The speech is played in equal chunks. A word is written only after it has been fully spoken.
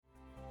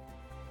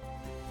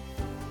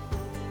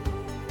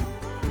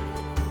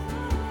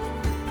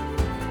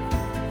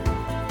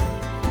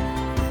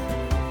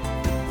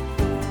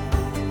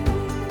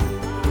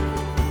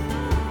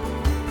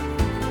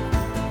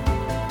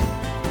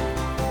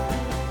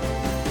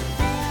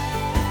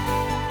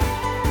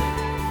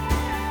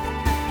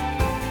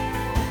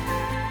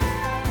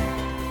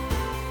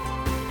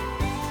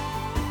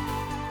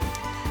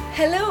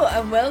Hello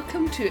and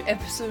welcome to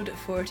episode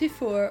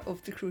 44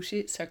 of the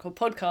Crochet Circle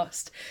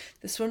podcast.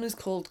 This one is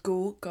called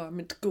Go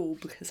Garment Go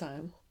because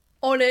I'm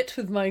on it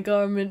with my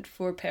garment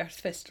for Perth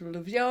Festival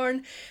of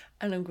Yarn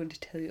and I'm going to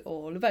tell you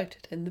all about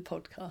it in the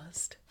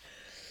podcast.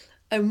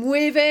 I'm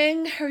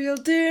waving. How are you all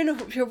doing? I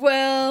hope you're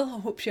well. I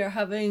hope you're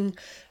having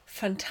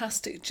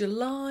fantastic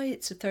July.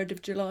 It's the 3rd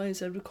of July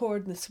as I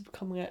record and this will be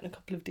coming out in a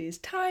couple of days'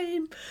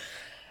 time.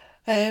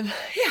 I'm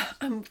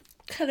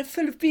kind of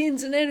full of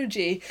beans and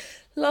energy.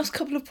 The last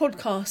couple of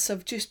podcasts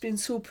I've just been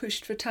so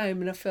pushed for time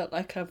and I felt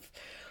like I've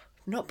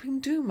not been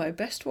doing my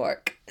best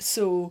work.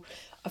 So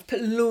I've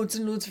put loads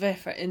and loads of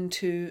effort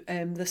into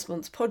this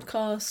month's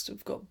podcast.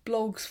 I've got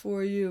blogs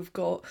for you. I've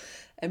got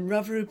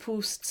Ravelry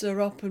posts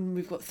are up and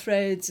we've got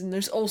threads and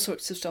there's all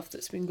sorts of stuff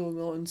that's been going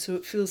on. So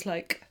it feels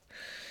like,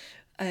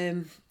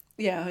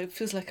 it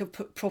feels like I've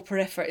put proper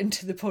effort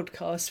into the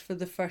podcast for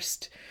the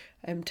first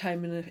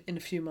time in a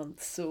few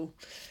months. So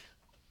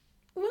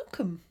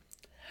welcome.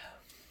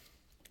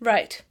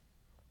 Right,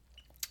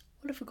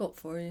 what have I got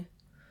for you?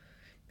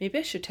 Maybe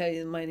I should tell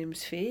you my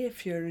name's Faye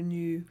if you're a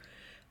new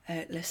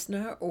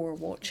listener or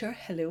watcher.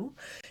 Hello.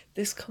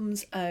 This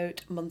comes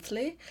out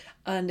monthly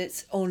and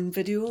it's on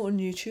video on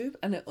YouTube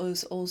and it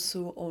is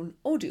also on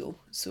audio.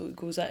 So it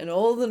goes out in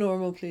all the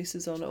normal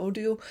places on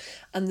audio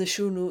and the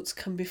show notes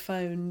can be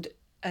found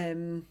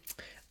on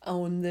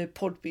the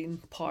Podbean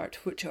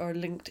part, which are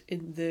linked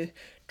in the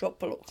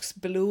Dropbox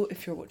below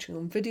if you're watching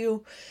on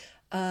video.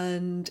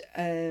 And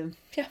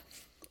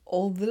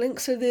all the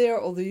links are there,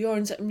 all the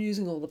yarns that I'm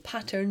using, all the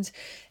patterns,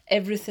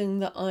 everything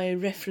that I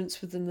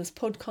reference within this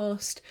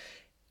podcast,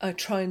 I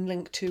try and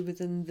link to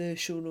within the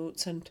show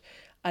notes and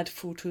add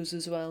photos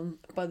as well.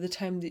 By the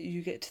time that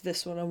you get to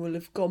this one, I will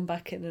have gone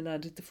back in and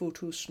added the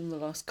photos from the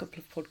last couple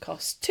of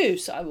podcasts too.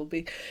 So I will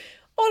be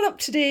all up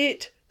to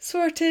date,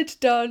 sorted,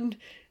 done.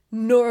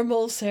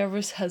 Normal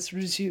service has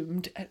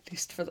resumed, at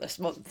least for this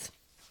month.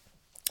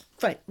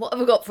 Right, what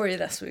have I got for you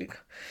this week?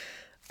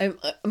 I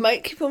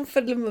might keep on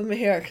fiddling with my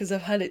hair because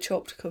I've had it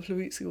chopped a couple of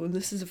weeks ago and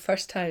this is the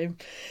first time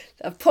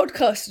that I've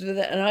podcasted with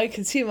it and I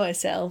can see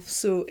myself,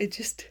 so it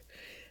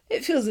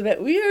feels a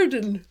bit weird,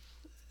 and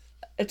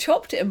I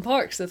chopped it in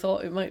part because I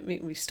thought it might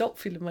make me stop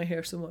feeling my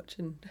hair so much,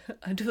 and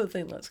I don't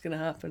think that's going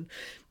to happen.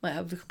 Might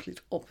have the complete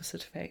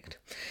opposite effect.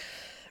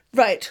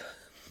 Right,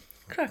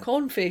 crack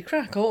on, Faye,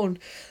 crack on.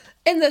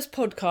 In this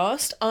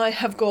podcast I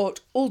have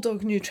got Old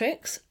Dog New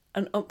Tricks,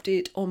 an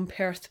update on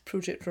Perth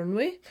Project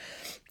Runway,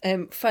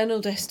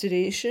 final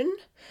destination,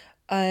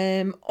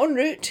 en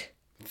route,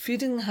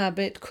 feeding the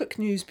habit, quick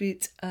news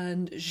beats,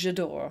 and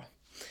j'adore.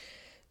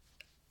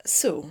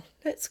 So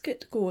let's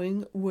get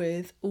going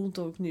with Old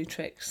Dog New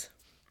Tricks.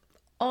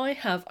 I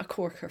have a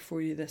corker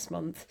for you this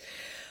month.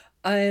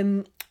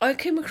 I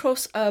came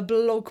across a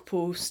blog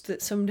post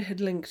that somebody had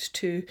linked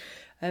to.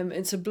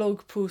 It's a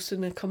blog post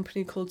in a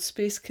company called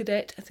Space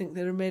Cadet. I think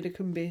they're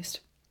American based.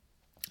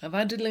 I've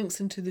added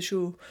links into the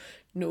show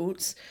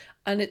notes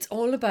and it's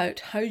all about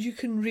how you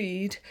can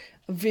read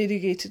a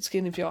variegated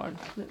skein of yarn.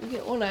 Let me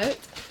get one out.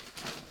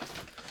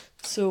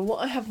 So what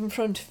I have in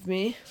front of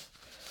me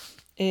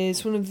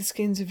is one of the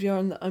skeins of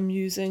yarn that I'm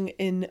using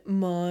in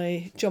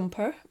my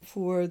jumper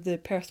for the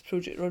Perth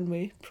Project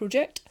Runway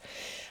project.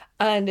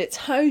 And it's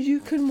how you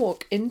can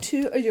walk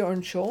into a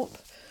yarn shop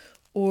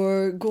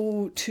or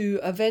go to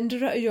a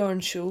vendor at a yarn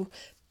show,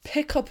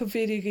 pick up a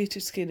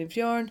variegated skein of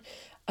yarn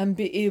and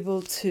be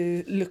able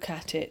to look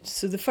at it.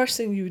 So the first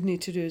thing you would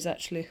need to do is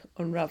actually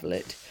unravel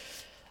it.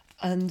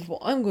 And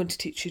what I'm going to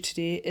teach you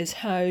today is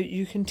how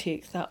you can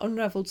take that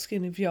unravelled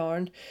skein of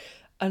yarn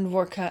and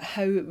work out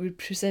how it would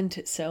present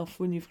itself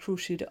when you've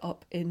crocheted it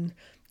up in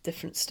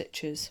different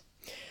stitches.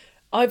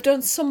 I've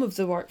done some of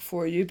the work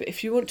for you, but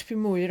if you want to be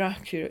more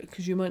accurate,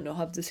 because you might not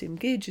have the same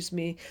gauge as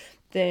me,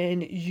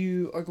 then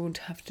you are going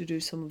to have to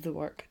do some of the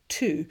work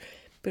too.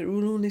 But it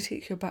will only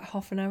take you about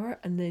half an hour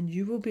and then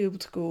you will be able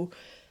to go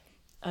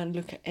and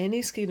look at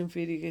any skein of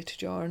variegated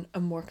yarn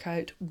and work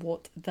out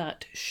what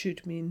that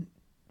should mean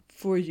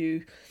for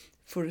you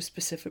for a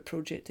specific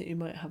project that you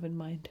might have in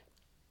mind.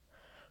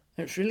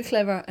 And it's really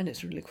clever and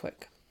it's really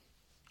quick.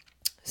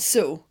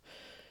 So,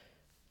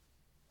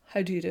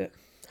 how do you do it?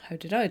 How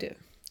did I do it?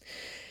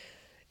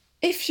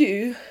 If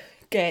you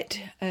get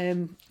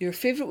your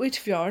favourite weight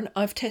of yarn,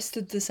 I've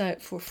tested this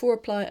out for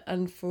 4-ply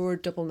and for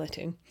double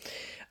knitting.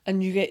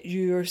 And you get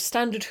your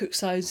standard hook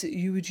size that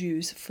you would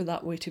use for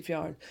that weight of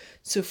yarn.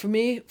 So for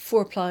me,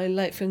 4-ply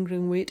light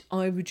fingering weight,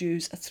 I would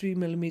use a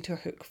 3mm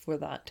hook for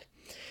that.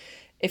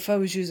 If I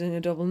was using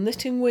a double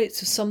knitting weight,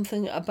 so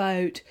something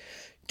about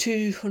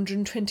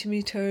 220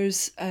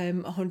 metres,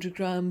 100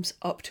 grams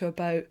up to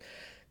about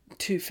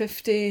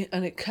 250,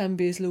 and it can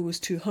be as low as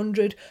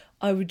 200,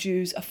 I would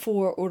use a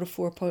 4 or a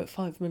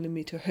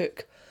 4.5mm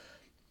hook.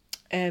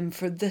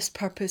 For this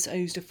purpose, I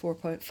used a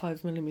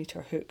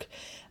 4.5mm hook.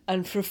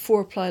 And for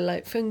 4-ply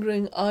light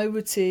fingering, I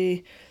would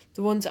say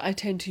the ones that I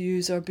tend to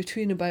use are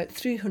between about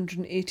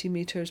 380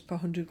 metres per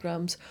 100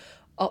 grams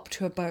up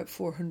to about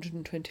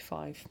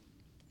 425.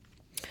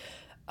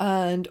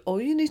 And all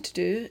you need to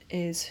do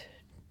is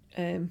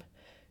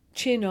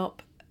chain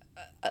up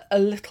a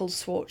little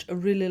swatch, a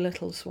really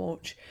little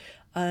swatch,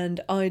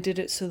 and I did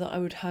it so that I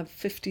would have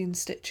 15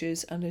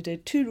 stitches, and I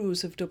did 2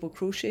 rows of double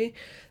crochet.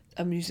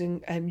 I'm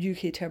using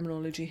UK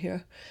terminology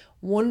here.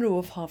 1 row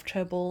of half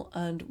treble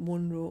and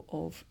 1 row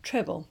of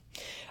treble.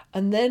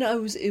 And then I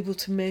was able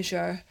to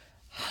measure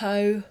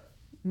how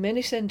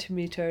many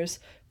centimetres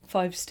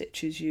 5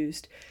 stitches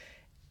used.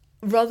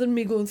 Rather than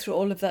me going through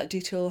all of that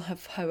detail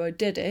of how I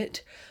did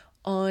it,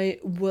 I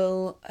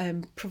will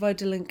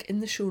provide a link in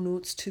the show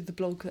notes to the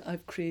blog that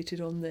I've created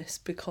on this,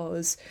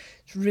 because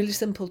it's really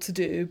simple to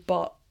do,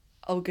 but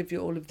I'll give you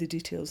all of the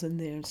details in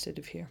there instead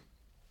of here.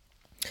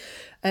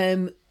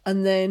 And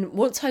then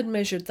once I'd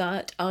measured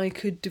that, I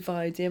could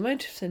divide the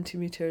amount of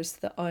centimetres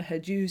that I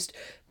had used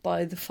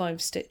by the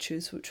 5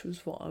 stitches, which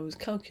was what I was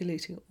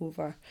calculating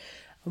over.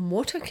 And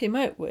what I came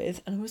out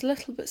with, and I was a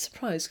little bit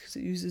surprised because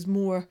it uses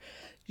more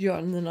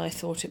yarn than I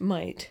thought it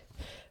might.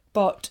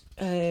 But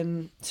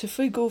so if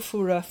we go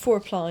for a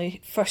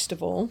 4-ply, first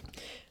of all,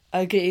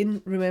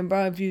 again, remember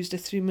I've used a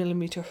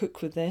 3mm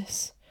hook with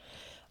this.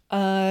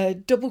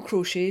 Double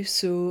crochet,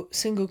 so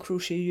single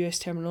crochet US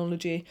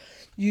terminology,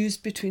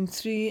 used between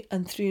 3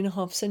 and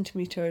 3.5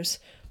 centimetres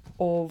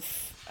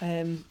of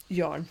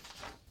yarn.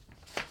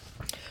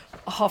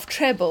 A half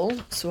treble,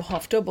 so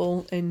half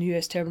double in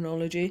US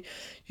terminology,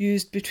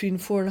 used between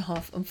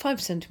 4.5 and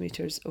 5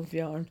 centimetres of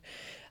yarn.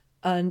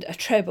 And a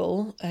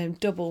treble,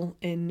 double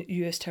in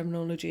US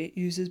terminology,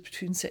 uses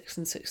between 6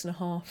 and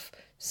 6.5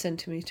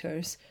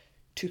 centimetres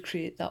to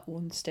create that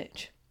one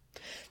stitch.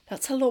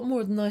 That's a lot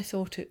more than I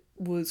thought it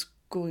was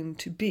going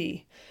to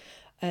be.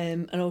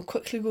 And I'll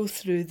quickly go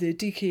through the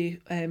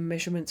DK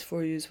measurements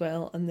for you as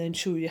well, and then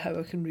show you how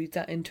I can read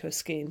that into a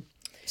skein.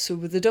 So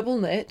with a double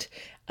knit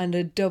and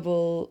a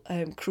double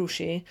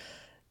crochet,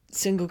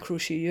 single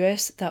crochet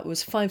US, that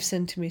was 5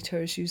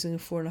 centimetres using a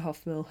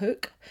 4.5mm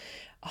hook.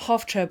 A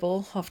half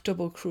treble, half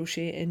double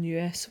crochet in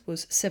US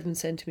was 7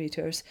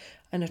 centimetres,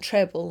 and a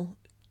treble,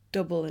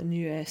 double in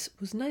US,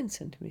 was 9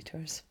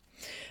 centimetres.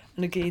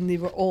 And again, they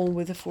were all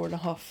with a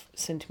 4.5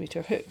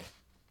 centimetre hook,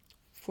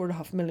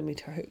 4.5mm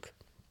hook.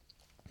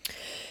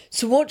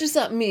 So what does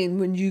that mean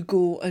when you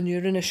go and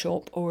you're in a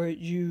shop, or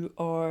you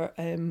are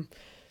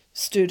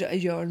stood at a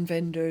yarn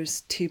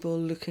vendor's table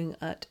looking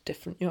at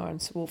different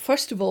yarns? Well,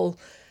 first of all,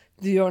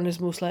 the yarn is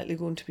most likely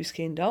going to be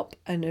skeined up,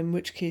 and in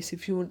which case,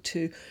 if you want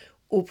to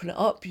open it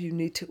up, you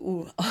need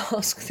to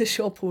ask the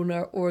shop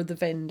owner or the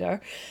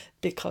vendor,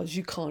 because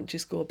you can't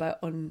just go about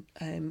on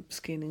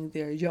scanning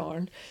their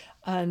yarn,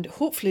 and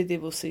hopefully they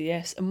will say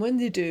yes. And when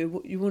they do,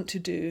 what you want to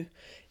do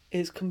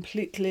is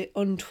completely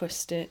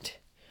untwist it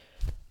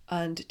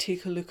and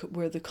take a look at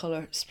where the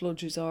colour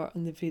splodges are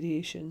and the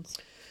variations.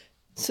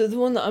 So the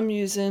one that I'm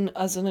using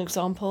as an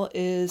example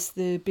is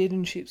the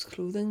Baden Shapes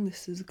clothing.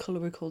 This is a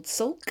colourway called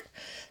Sulk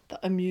that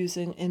I'm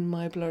using in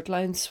my Blurred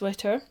Lines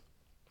sweater.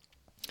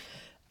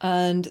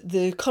 And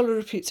the colour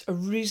repeats are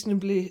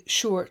reasonably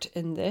short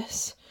in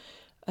this.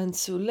 And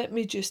so let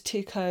me just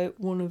take out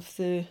one of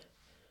the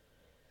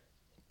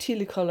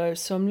tealy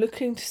colours. So I'm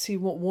looking to see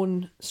what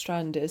one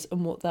strand is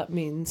and what that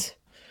means.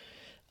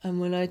 And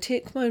when I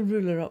take my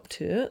ruler up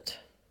to it,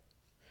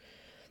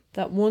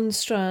 that one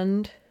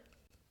strand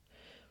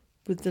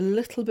with the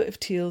little bit of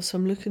teal, so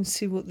I'm looking to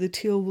see what the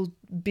teal will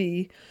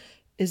be,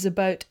 is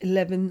about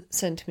 11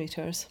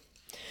 centimetres.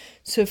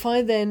 So if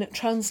I then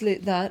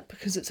translate that,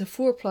 because it's a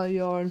 4-ply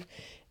yarn,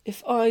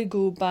 if I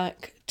go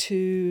back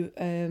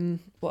to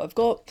what I've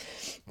got,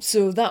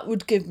 so that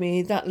would give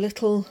me that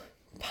little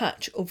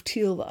patch of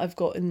teal that I've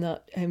got in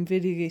that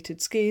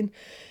variegated skein,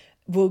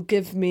 will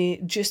give me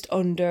just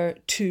under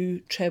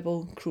 2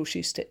 treble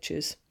crochet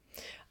stitches.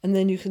 And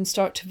then you can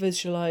start to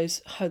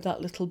visualise how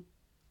that little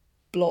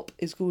blop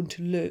is going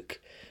to look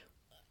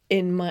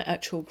in my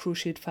actual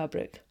crocheted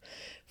fabric.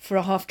 For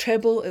a half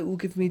treble, it will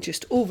give me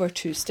just over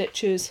 2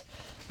 stitches,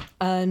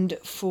 and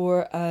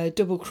for a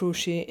double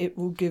crochet, it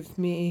will give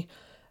me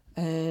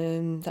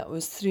that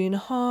was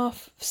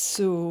 3.5,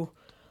 so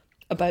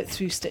about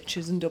 3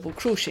 stitches in double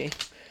crochet.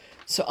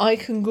 So I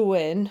can go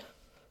in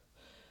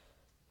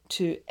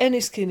to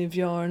any skein of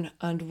yarn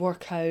and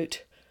work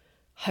out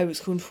how it's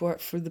going to work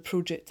for the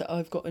project that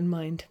I've got in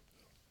mind.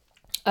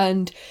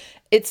 And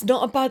it's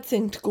not a bad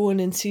thing to go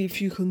in and see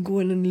if you can go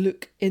in and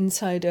look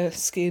inside a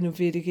skein of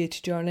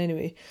variegated yarn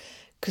anyway,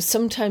 because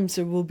sometimes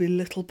there will be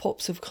little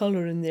pops of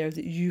colour in there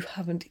that you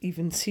haven't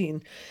even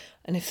seen.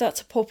 And if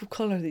that's a pop of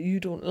colour that you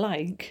don't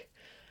like,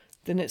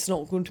 then it's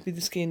not going to be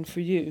the skein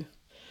for you.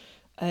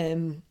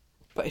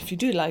 But if you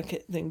do like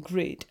it, then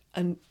great.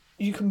 And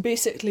you can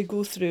basically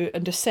go through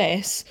and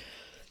assess.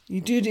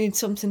 You do need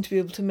something to be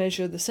able to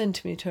measure the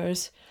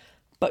centimetres,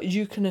 but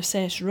you can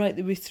assess right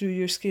the way through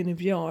your skein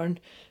of yarn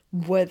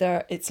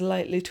whether it's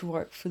likely to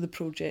work for the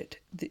project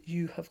that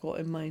you have got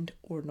in mind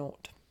or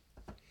not.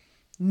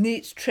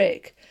 Neat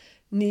trick.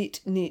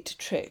 Neat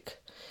trick.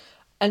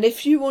 And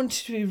if you want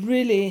to be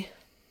really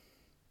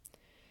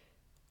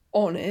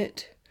on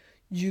it,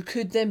 you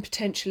could then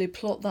potentially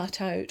plot that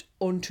out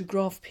onto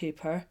graph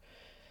paper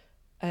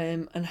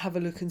and have a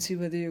look and see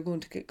whether you're going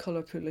to get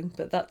colour pooling,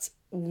 but that's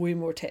way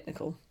more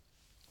technical.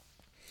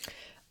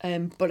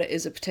 but it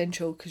is a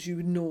potential because you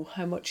would know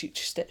how much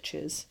each stitch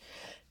is.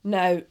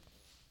 Now,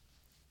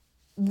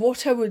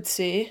 what I would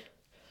say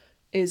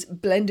is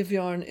blend of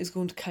yarn is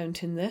going to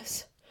count in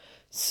this.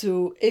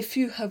 So if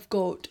you have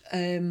got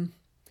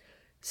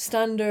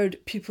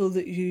standard people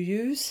that you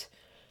use,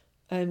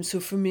 so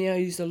for me I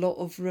use a lot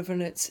of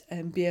Rivernet's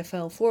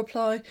BFL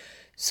 4-ply,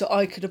 so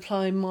I could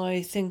apply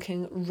my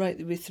thinking right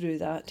the way through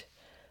that.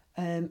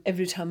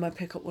 Every time I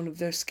pick up one of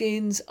their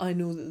skeins, I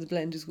know that the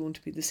blend is going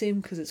to be the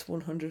same because it's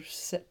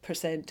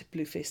 100%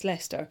 Blueface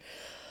Leicester.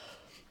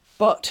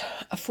 But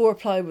a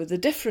 4-ply with a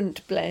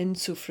different blend,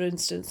 so for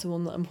instance the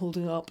one that I'm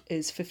holding up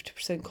is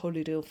 50%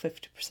 Corriedale,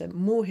 50%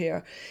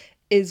 mohair,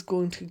 is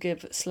going to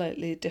give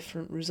slightly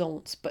different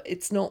results, but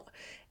it's not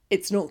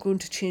going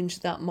to change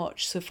that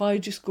much. So if I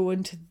just go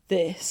into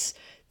this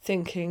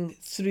thinking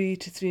 3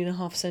 to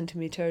 3.5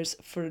 centimetres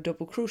for a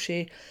double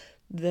crochet,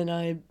 then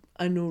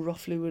I know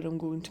roughly where I'm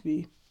going to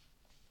be.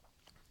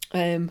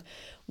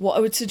 What I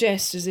would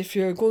suggest is if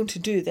you're going to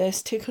do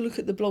this, take a look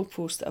at the blog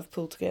post that I've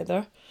pulled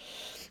together.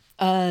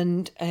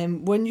 And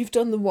when you've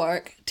done the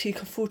work,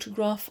 take a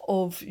photograph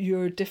of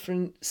your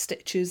different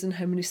stitches and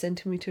how many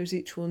centimetres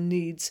each one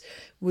needs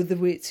with the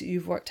weights that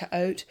you've worked it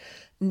out.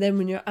 And then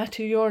when you're at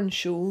a yarn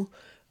show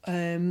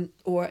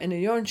or in a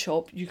yarn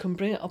shop, you can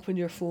bring it up on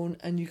your phone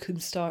and you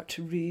can start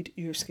to read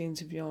your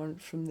skeins of yarn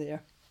from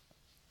there.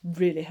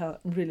 Really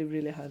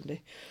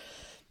handy.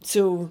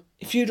 So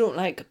if you don't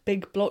like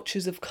big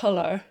blotches of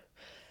colour,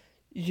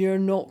 you're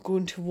not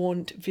going to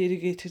want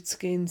variegated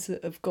skeins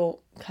that have got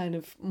kind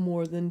of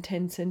more than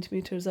 10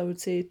 centimetres, I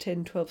would say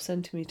 10-12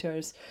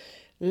 centimetres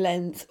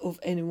length of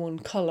any one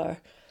colour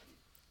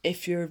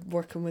if you're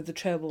working with a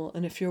treble.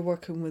 And if you're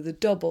working with a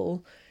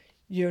double,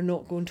 you're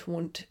not going to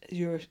want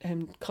your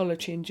colour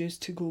changes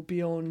to go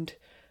beyond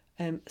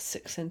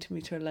 6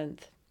 centimetre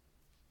length.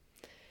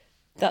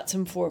 That's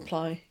in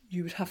 4-ply.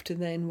 You would have to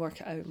then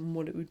work it out on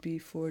what it would be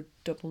for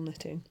double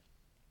knitting.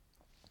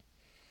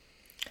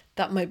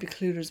 That might be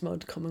clear as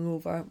mud coming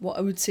over. What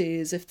I would say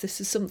is if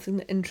this is something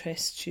that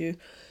interests you,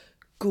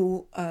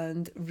 go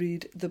and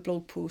read the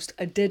blog post.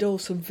 I did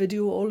also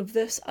video all of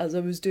this as I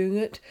was doing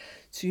it,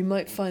 so you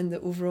might find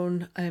that over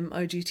on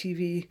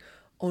IGTV,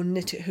 on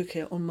Knit It Hook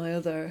It, on my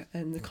other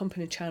the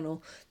company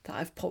channel, that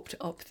I've popped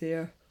it up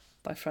there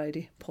by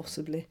Friday,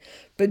 possibly.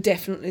 But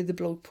definitely the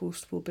blog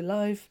post will be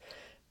live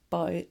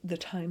by the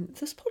time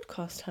this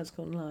podcast has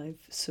gone live,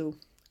 so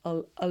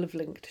I'll have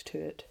linked to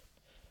it.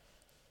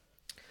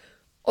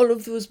 All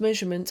of those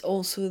measurements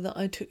also that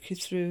I took you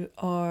through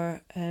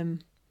are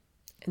in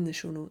the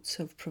show notes.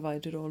 I've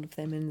provided all of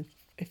them in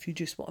if you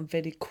just want a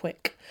very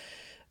quick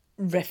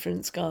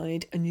reference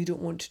guide and you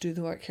don't want to do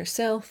the work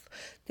yourself,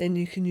 then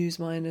you can use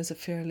mine as a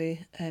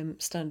fairly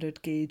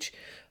standard gauge.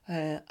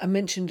 I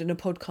mentioned in a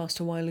podcast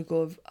a while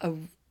ago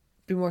I've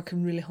been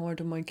working really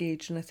hard on my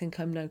gauge, and I think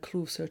I'm now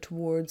closer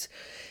towards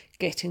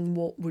getting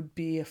what would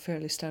be a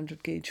fairly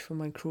standard gauge for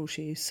my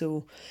crochet,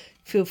 so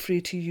feel free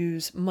to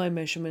use my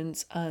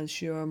measurements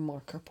as your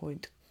marker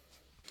point.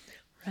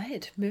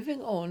 Right,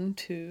 moving on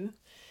to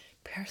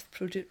Perth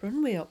Project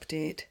Runway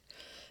update.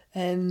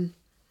 Where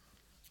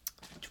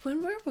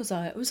was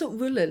I? I was at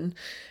Woolen,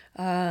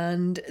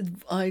 and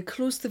I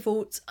closed the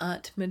votes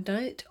at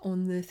midnight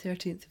on the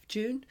 13th of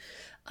June,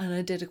 and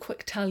I did a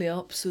quick tally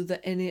up so that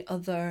any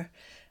other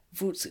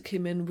votes that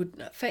came in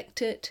wouldn't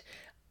affect it,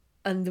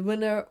 and the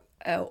winner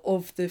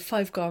of the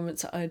 5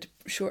 garments that I'd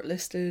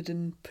shortlisted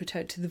and put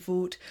out to the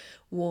vote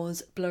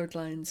was Blurred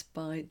Lines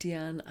by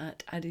Deanne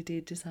at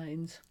Adiday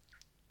Designs,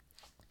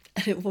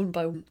 and it won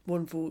by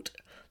 1 vote.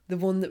 The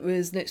one that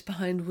was next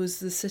behind was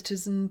the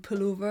Citizen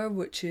Pullover,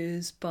 which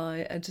is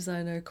by a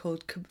designer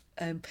called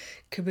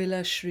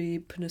Kabila Shri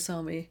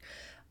Punasami,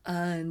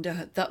 and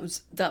that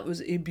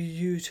was a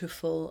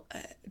beautiful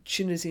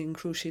Tunisian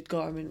crocheted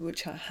garment,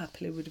 which I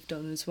happily would have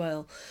done as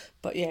well,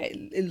 but yeah,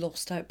 it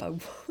lost out by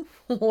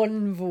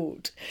 1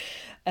 vote.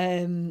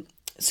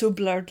 So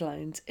Blurred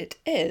Lines it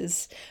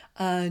is,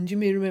 and you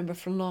may remember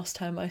from last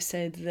time I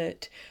said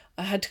that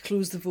I had to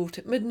close the vote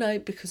at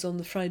midnight because on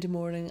the Friday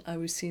morning I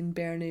was seeing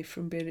Bernie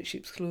from Bare Knit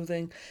Sheep's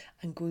Clothing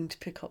and going to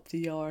pick up the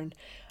yarn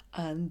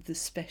and the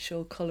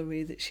special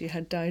colourway that she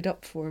had dyed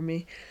up for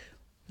me.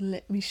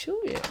 Let me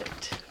show you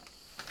it.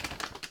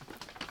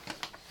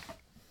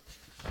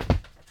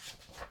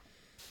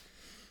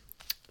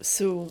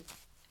 So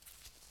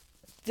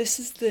this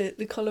is the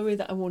colourway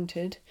that I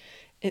wanted.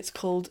 It's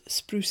called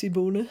Sprucey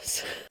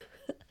Bonus.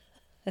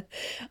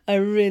 I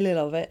really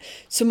love it.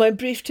 So my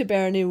brief to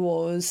Bernie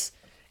was,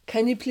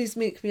 can you please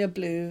make me a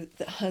blue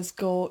that has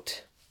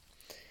got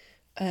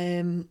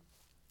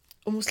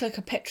almost like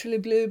a petrol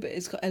blue, but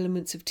it's got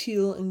elements of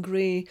teal and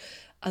grey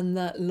and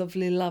that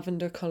lovely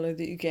lavender colour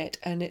that you get,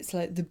 and it's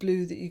like the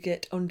blue that you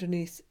get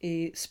underneath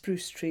a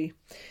spruce tree.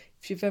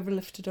 If you've ever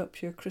lifted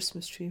up your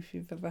Christmas tree, if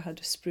you've ever had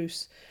a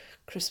spruce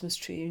Christmas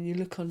tree and you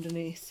look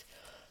underneath,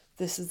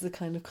 this is the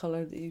kind of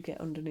colour that you get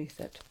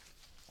underneath it.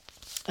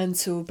 And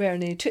so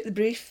Bernie took the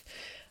brief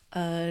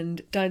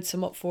and dyed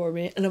some up for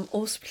me, and I'm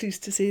also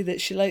pleased to say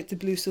that she liked the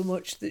blue so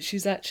much that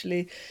she's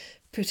actually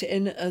put it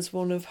in as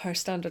one of her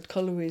standard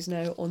colourways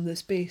now on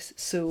this base.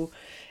 So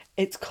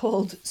it's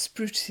called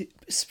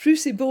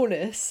Sprucey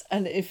Bonus,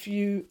 and if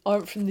you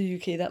aren't from the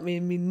UK, that may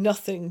mean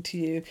nothing to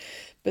you,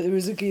 but there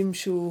was a game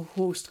show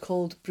host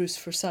called Bruce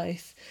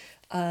Forsyth,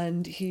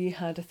 and he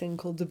had a thing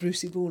called the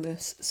Brucey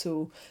Bonus,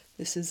 so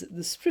this is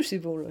the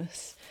Sprucey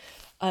Bonus,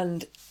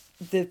 and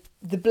the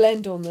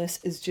blend on this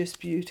is just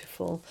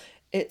beautiful.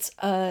 It's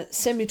a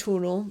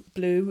semi-tonal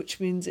blue, which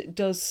means it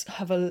does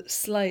have a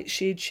slight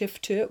shade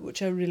shift to it,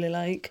 which I really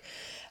like.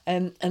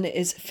 And it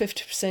is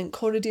 50%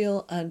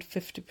 cordial and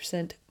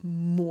 50%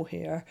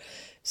 mohair.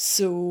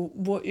 So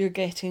what you're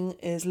getting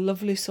is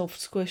lovely soft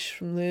squish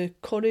from the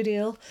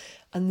cordial,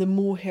 and the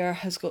mohair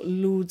has got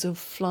loads of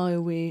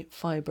flyaway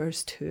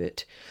fibres to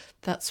it.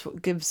 That's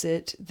what gives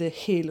it the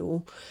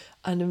halo.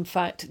 And in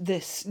fact,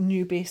 this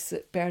new base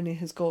that Bernie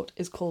has got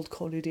is called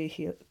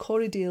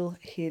Corriedale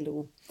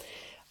Halo.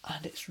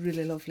 And it's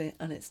really lovely,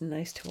 and it's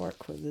nice to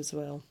work with as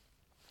well.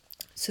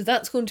 So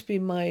that's going to be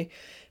my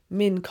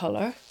main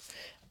colour.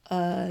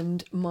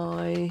 And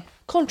my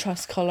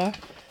contrast colour,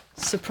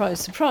 surprise,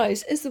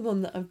 surprise, is the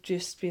one that I've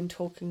just been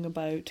talking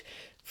about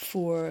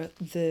for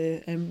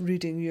the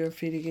Reading Your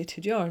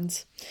Variegated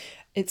Yarns.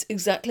 It's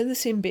exactly the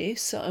same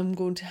base, so I'm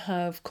going to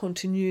have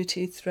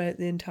continuity throughout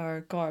the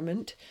entire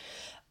garment.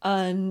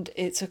 And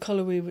it's a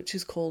colourway which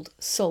is called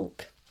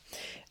Sulk.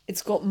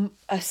 It's got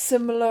a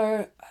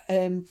similar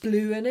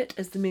blue in it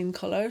as the main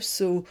colour,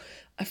 so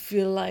I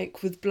feel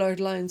like with blurred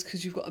lines,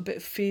 because you've got a bit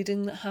of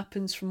fading that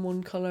happens from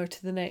one colour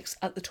to the next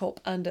at the top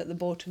and at the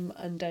bottom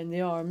and down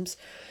the arms,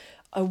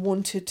 I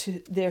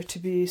wanted there to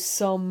be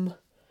some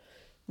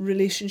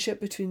relationship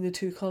between the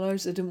two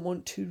colours. I didn't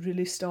want two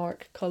really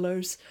stark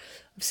colours.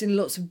 I've seen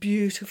lots of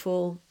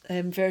beautiful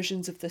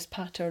versions of this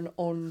pattern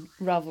on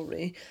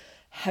Ravelry.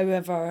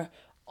 However,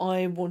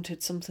 I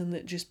wanted something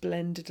that just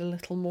blended a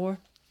little more.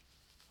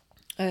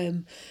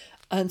 And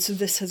so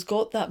this has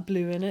got that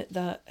blue in it,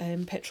 that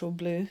petrol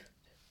blue,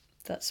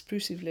 that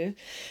sprucey blue,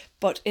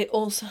 but it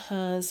also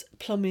has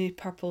plummy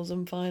purples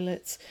and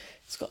violets.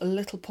 It's got a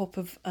little pop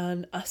of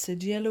an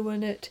acid yellow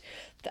in it.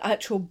 The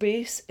actual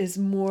base is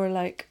more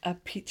like a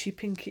peachy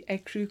pinky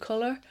ecru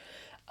colour,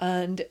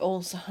 and it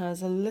also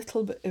has a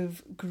little bit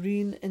of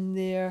green in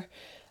there.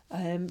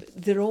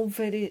 They're all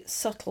very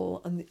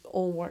subtle and they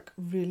all work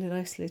really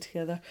nicely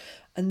together.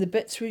 And the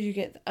bits where you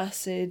get the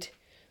acid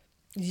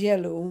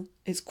yellow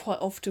is quite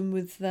often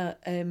with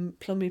that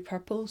plummy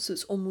purple, so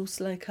it's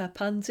almost like a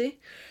pansy,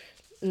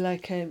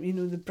 like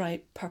the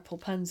bright purple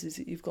pansies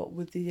that you've got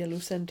with the yellow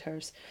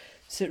centres.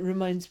 So it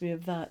reminds me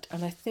of that,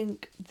 and I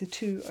think the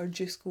two are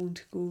just going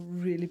to go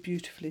really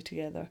beautifully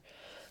together.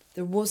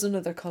 There was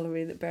another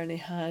colourway that Bernie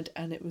had,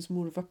 and it was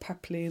more of a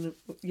purpley, and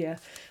yeah,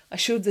 I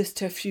showed this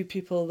to a few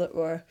people that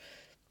were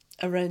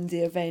around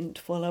the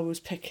event while I was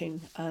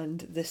picking,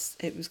 and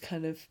it was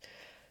kind of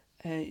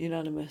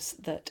unanimous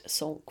that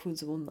Sulk was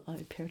the one that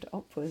I paired it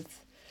up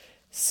with.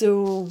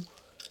 So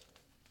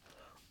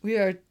we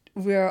are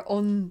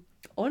on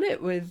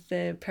it with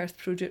the Perth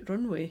Project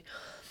Runway.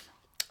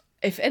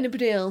 If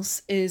anybody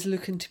else is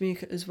looking to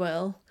make it as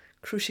well,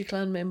 Crochet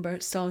Clan member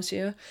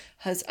Stasia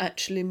has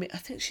actually made, I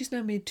think she's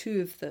now made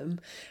 2 of them,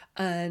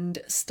 and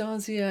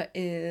Stasia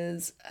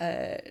is,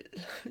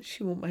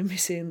 she won't mind me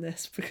saying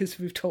this because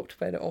we've talked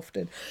about it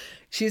often,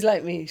 she's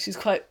like me, she's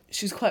quite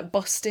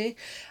busty,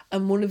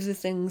 and one of the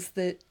things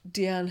that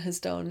Deanne has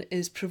done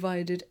is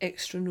provided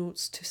extra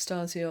notes to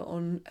Stasia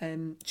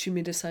on, she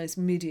made a size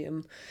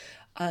medium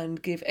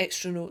and gave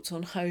extra notes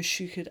on how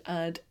she could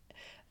add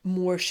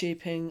more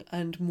shaping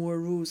and more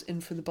rows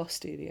in for the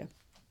bust area.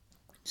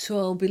 So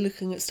I'll be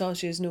looking at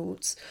Stasia's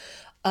notes,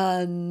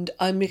 and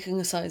I'm making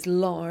a size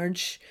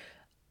large,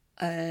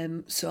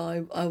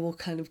 so I will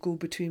kind of go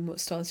between what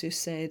Stasia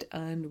said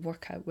and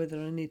work out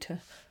whether I need to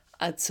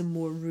add some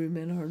more room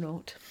in or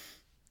not.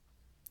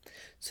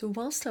 So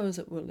whilst I was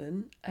at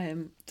Woolen,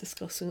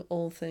 discussing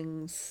all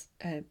things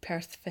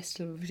Perth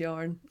Festival of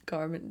Yarn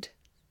garment,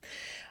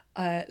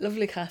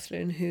 lovely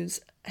Catherine,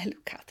 hello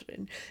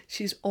Catherine,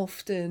 she's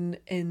often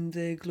in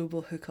the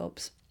global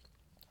hookups.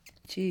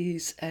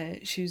 She's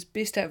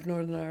based out of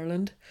Northern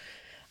Ireland,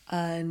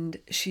 and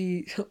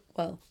she,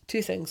 well,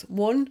 2 things.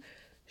 One,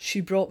 she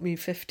brought me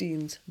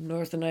 15s,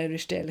 Northern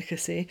Irish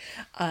delicacy,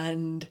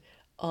 and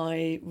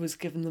I was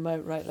giving them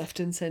out right, left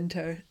and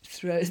centre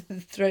throughout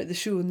the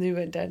show, and they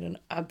went down an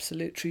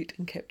absolute treat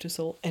and kept us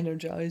all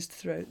energised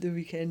throughout the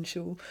weekend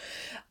show.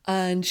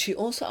 And she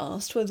also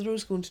asked whether I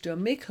was going to do a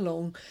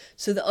make-along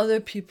so that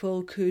other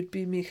people could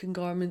be making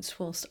garments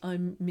whilst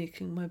I'm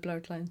making my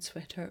blurred line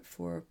sweater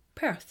for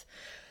Perth.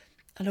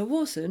 And I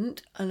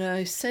wasn't, and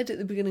I said at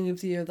the beginning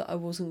of the year that I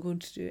wasn't going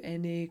to do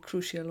any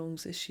crochet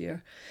alongs this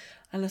year.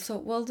 And I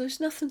thought, well, there's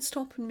nothing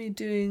stopping me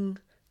doing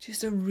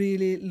just a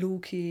really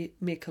low-key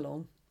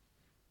make-along.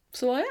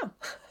 So I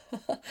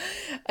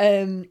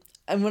am.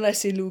 And when I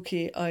say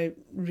low-key, I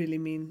really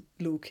mean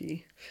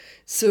low-key.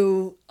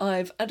 So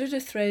I've added a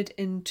thread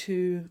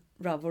into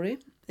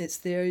Ravelry. It's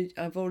there.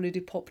 I've already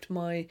popped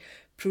my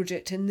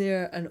project in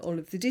there and all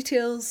of the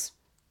details.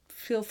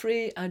 feel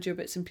free, add your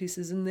bits and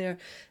pieces in there.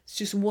 It's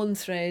just one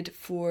thread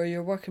for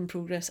your work in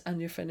progress and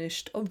your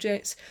finished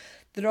objects.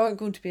 There aren't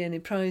going to be any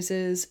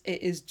prizes.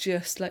 It is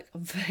just like a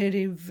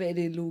very,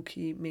 very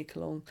low-key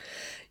make-along.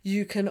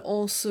 You can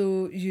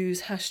also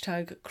use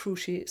hashtag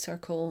crochet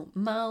circle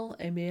MAL,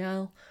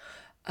 M-A-L,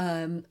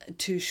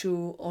 to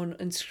show on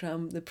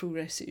Instagram the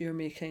progress that you're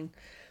making.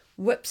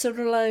 Whips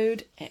are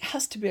allowed. It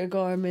has to be a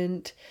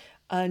garment,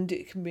 and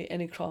it can be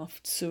any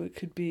craft. So it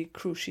could be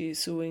crochet,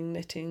 sewing,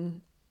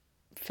 knitting,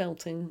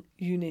 felting,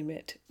 you name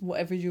it.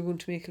 Whatever you're going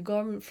to make a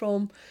garment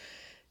from,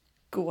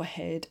 go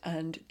ahead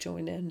and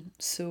join in.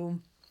 So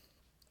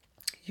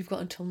you've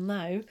got until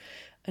now,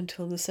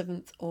 until the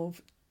 7th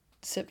of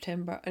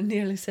September. I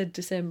nearly said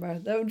December.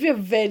 That would be a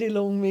very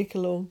long make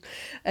along.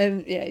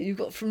 You've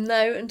got from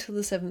now until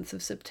the 7th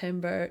of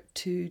September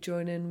to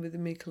join in with the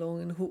make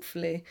along, and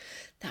hopefully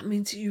that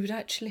means that you would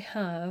actually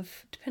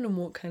have, depending on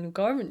what kind of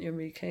garment you're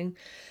making,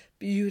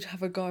 but you would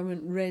have a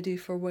garment ready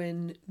for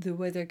when the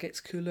weather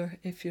gets cooler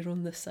if you're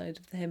on this side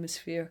of the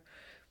hemisphere,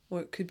 or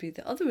it could be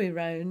the other way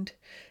round.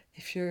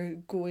 If you're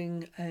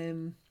going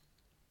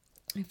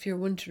if you're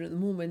winter at the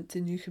moment,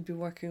 then you could be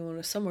working on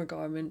a summer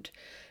garment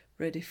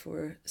ready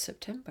for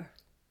September.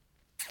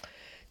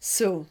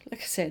 So,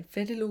 like I said,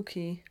 very low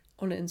key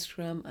on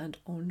Instagram and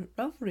on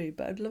Ravelry,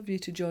 but I'd love you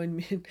to join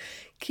me and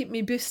keep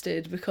me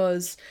boosted,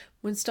 because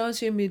when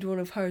Stasia made one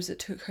of hers, it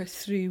took her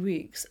 3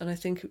 weeks, and I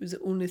think it was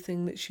the only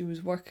thing that she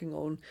was working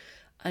on,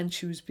 and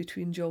she was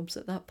between jobs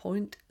at that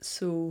point.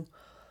 So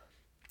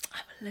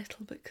I'm a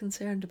little bit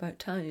concerned about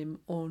time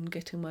on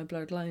getting my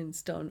blurred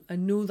lines done. I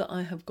know that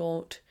I have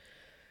got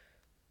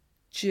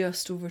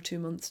just over 2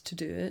 months to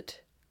do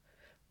it,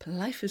 but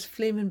life is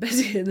flaming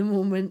busy at the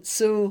moment,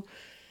 so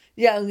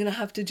yeah, I'm going to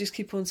have to just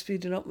keep on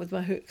speeding up with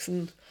my hooks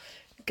and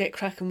get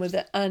cracking with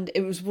it. And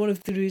it was one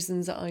of the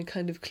reasons that I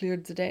kind of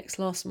cleared the decks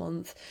last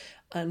month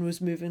and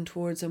was moving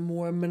towards a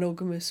more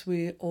monogamous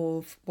way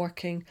of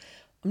working.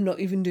 I'm not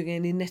even doing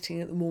any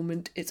knitting at the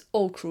moment. It's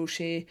all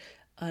crochet,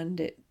 and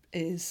it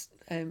is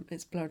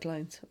it's blurred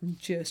lines. I'm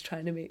just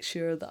trying to make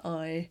sure that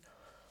I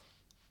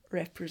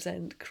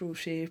represent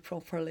crochet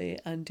properly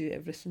and do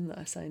everything that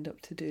I signed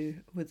up to do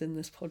within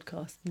this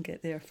podcast and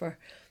get there for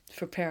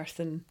Perth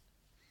and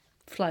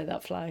fly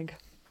that flag.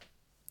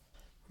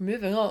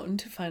 Moving on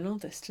to final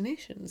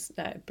destinations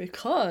now,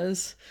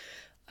 because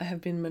I have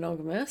been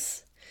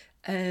monogamous.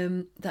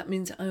 That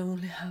means I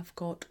only have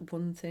got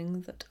one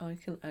thing that I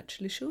can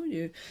actually show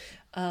you,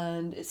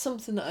 and it's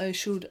something that I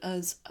showed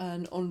as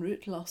an en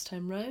route last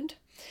time round.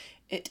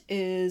 It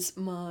is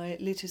my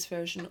latest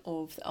version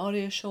of the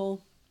Aria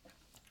shawl.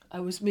 I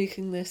was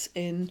making this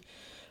in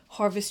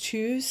Harvest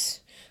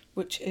Hues,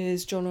 which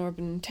is John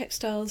Arbon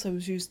Textiles. I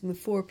was using the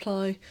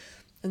 4-ply,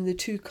 and the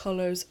two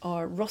colours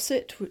are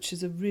Russet, which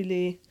is a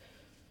really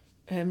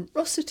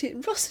russet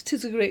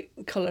is a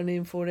great colour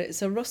name for it.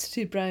 It's a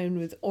russety brown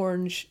with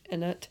orange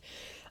in it,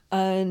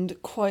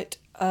 and quite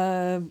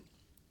a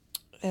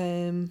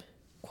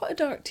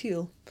dark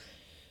teal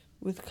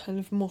with kind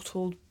of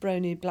mottled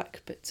browny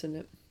black bits in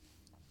it.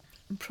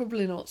 I'm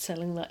probably not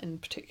selling that in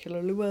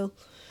particularly well,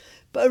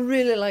 but I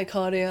really like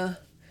Aria.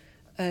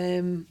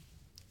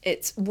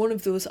 It's one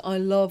of those I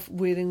love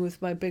wearing with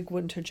my big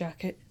winter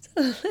jacket.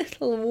 It's a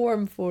little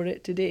warm for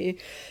it today,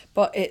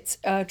 but it's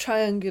a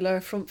triangular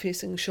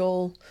front-facing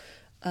shawl,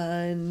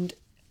 and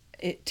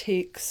it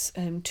takes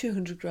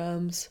 200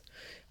 grams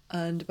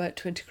and about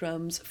 20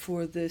 grams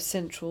for the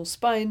central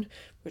spine,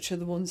 which are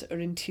the ones that are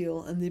in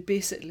teal, and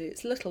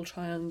it's little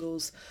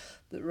triangles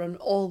that run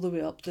all the way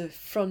up the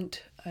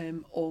front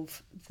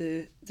of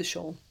the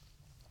shawl.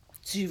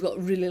 So you've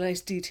got really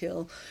nice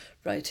detail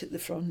right at the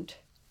front.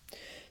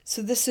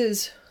 So this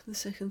is the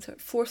second,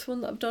 third, fourth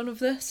one that I've done of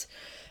this.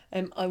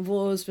 I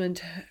was meant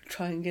to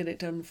try and get it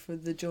done for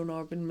the John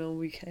Arbon Mill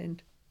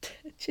weekend.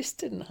 It just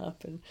didn't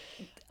happen.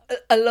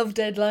 I love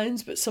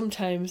deadlines, but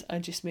sometimes I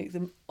just make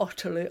them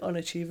utterly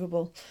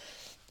unachievable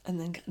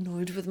and then get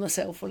annoyed with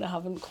myself when I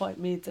haven't quite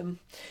made them.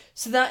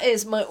 So that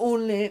is my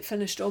only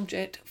finished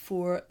object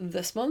for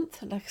this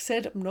month. Like I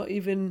said, I'm not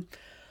even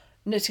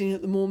knitting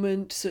at the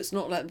moment, so it's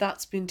not like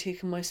that's been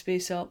taking my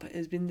space up. It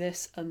has been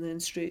this and then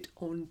straight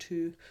on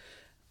to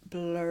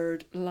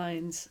blurred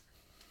lines.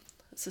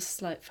 It's a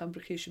slight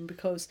fabrication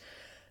because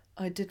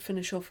I did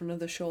finish off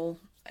another shawl,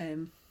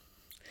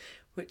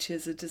 which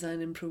is a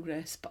design in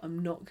progress, but I'm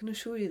not going to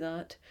show you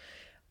that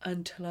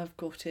until I've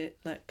got it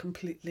like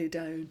completely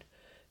down,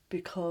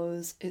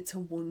 because it's a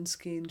one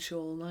skein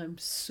shawl and I'm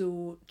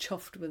so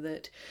chuffed with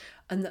it.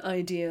 And the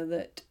idea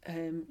that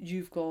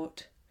you've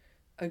got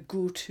a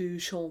go-to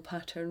shawl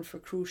pattern for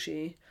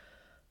crochet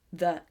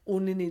that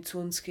only needs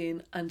one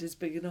skein and is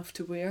big enough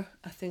to wear.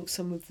 I think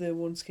some of the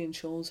one skein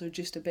shawls are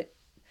just a bit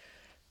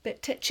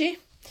titchy,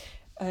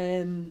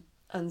 and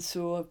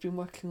so I've been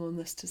working on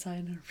this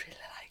design and I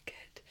really like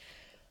it,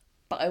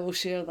 but I will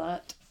share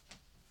that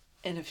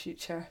in a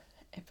future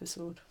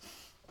episode.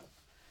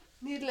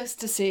 Needless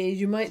to say,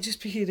 you might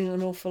just be hearing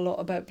an awful lot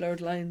about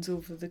blurred lines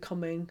over the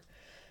coming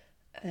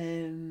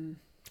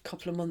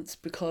couple of months,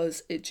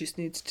 because it just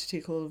needs to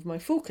take all of my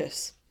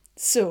focus.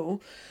 So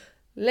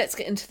let's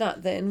get into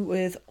that then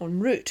with en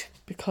route,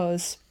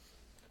 because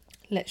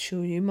let's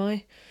show you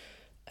my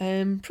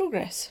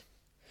progress.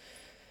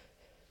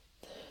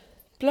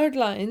 Blurred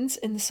lines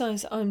in the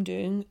size that I'm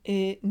doing,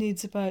 it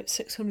needs about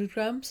 600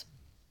 grams.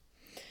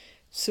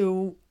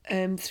 So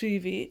 3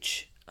 of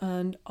each,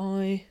 and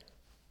I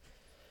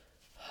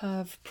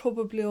have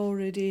probably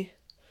already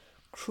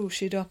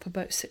crocheted up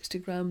about 60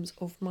 grams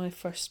of my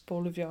first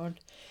ball of yarn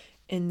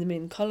in the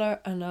main colour,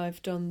 and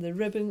I've done the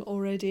ribbing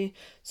already.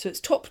 So it's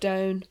top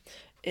down,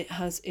 it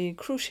has a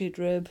crocheted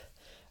rib,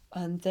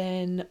 and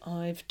then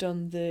I've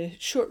done the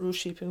short row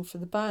shaping for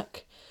the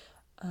back,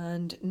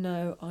 and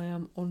now I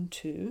am on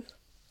to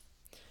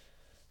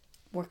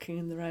working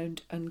in the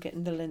round and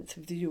getting the length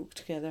of the yoke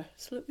together.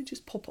 So let me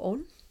just pop it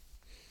on.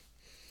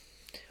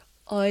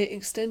 I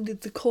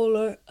extended the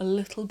collar a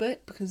little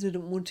bit because I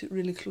didn't want it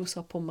really close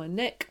up on my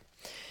neck,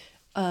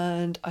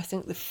 and I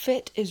think the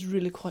fit is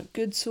really quite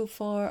good so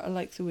far. I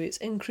like the way it's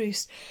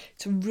increased.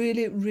 It's a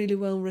really, really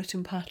well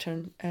written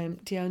pattern.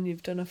 Deanne,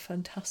 you've done a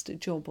fantastic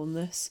job on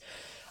this.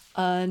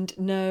 And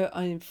now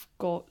I've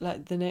got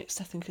like the next,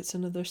 I think it's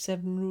another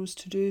 7 rows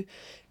to do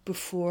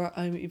before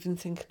I'm even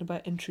thinking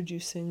about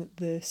introducing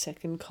the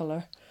second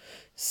colour.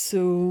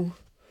 So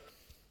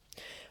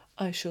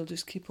I shall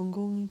just keep on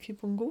going and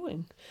keep on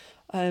going.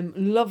 I'm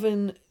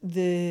loving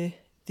the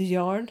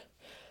yarn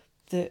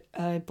that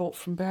I bought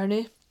from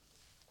Bernie.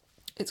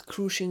 It's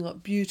crocheting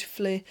up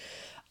beautifully,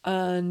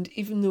 and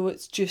even though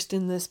it's just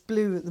in this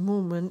blue at the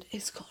moment,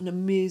 it's got an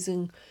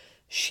amazing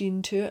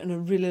sheen to it and a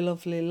really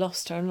lovely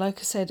lustre. And like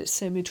I said, it's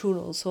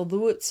semi-tonal, so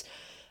although it's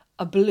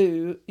a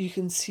blue, you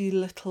can see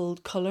little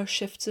colour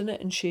shifts in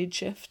it and shade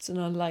shifts, and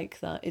I like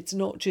that. It's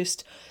not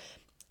just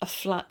a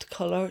flat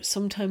colour.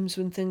 Sometimes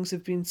when things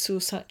have been so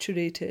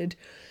saturated,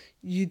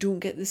 you don't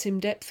get the same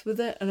depth with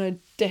it, and I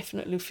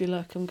definitely feel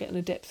like I'm getting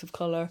a depth of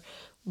colour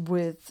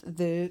with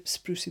the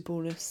Sprucey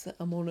Bonus that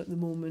I'm on at the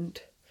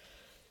moment.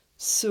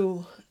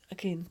 So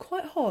again,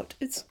 quite hot.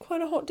 It's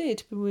quite a hot day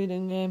to be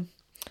wearing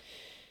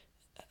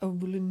a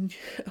woolen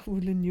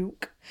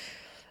yoke.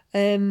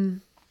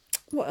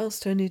 What else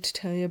do I need to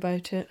tell you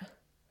about it?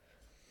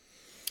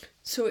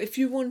 So if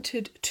you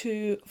wanted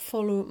to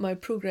follow my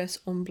progress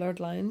on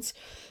Blurred Lines,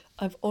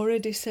 I've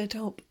already set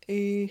up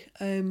a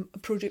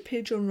project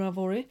page on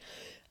Ravelry.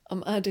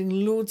 I'm adding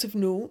loads of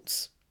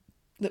notes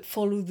that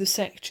follow the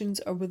sections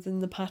are within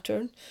the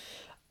pattern,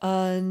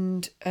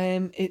 and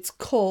it's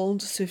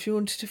called, so if you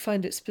wanted to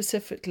find it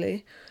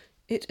specifically,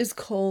 it is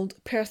called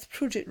Perth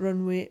Project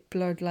Runway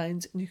Blurred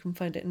Lines, and you can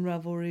find it in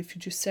Ravelry if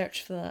you just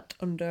search for that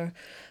under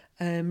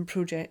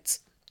projects.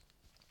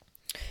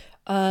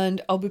 And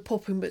I'll be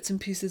popping bits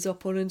and pieces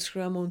up on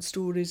Instagram, on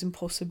stories, and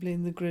possibly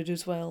in the grid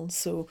as well.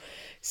 So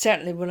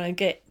certainly when I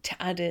get to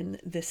add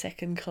in the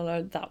second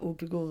colour, that will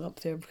be going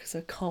up there, because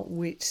I can't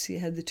wait to see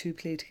how the two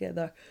play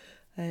together,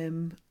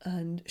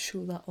 and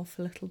show that off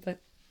a little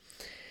bit.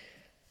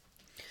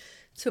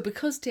 So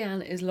because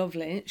Deanne is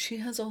lovely, she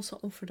has also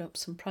offered up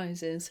some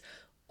prizes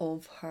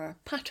of her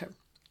pattern.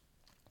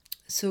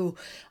 So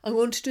I'm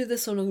going to do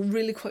this on a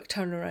really quick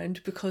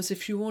turnaround, because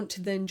if you want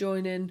to then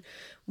join in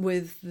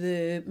with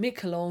the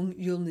make along,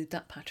 you'll need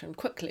that pattern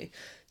quickly.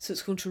 So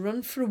it's going to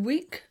run for a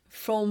week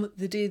from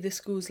the day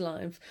this goes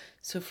live.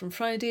 So from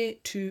Friday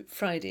to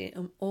Friday,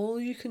 and all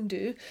you can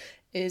do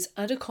is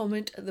add a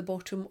comment at the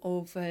bottom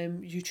of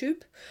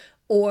YouTube,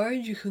 or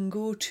you can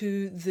go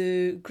to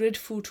the grid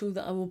photo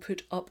that I will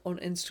put up on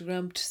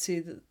Instagram to say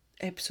that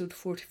episode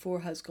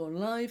 44 has gone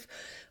live,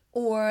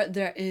 or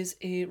there is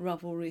a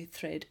Ravelry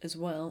thread as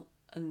well.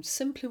 And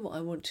simply what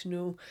I want to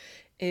know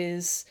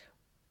is,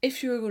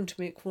 if you were going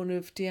to make one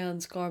of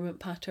Deanne's garment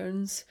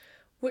patterns,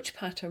 which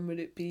pattern would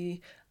it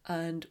be,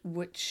 and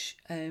which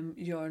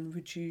yarn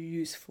would you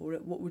use for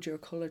it? What would your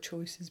colour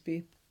choices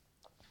be?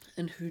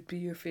 And who'd be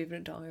your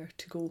favourite dyer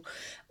to go?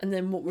 And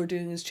then what we're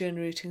doing is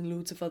generating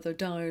loads of other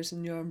dyers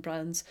and yarn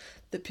brands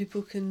that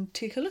people can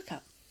take a look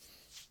at.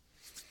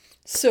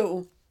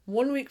 So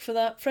 1 week for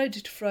that,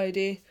 Friday to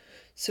Friday.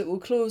 So it will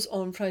close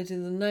on Friday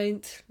the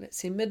 9th, let's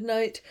say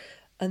midnight,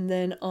 and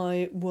then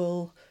I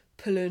will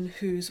pull in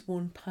who's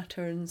won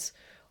patterns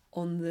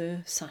on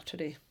the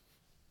Saturday.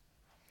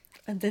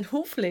 And then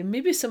hopefully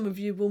maybe some of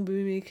you will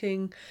be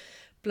making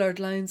Blurred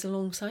Lines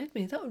alongside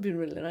me. That would be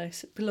really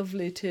nice. It'd be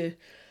lovely to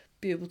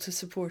be able to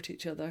support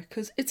each other,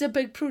 because it's a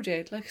big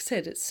project. Like I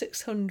said, it's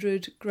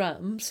 600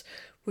 grams,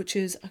 which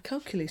is, I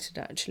calculated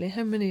actually,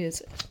 how many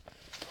is it?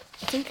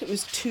 I think it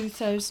was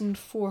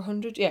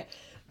 2,400,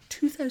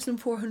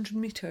 2,400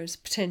 metres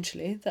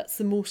potentially. That's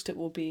the most it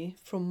will be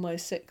from my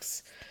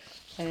 6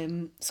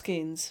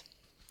 skeins.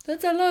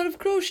 That's a lot of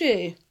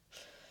crochet.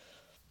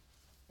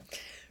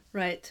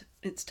 Right,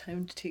 it's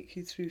time to take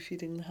you through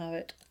Feeding the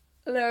Habit.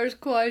 There's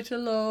quite a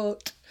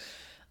lot.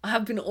 I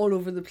have been all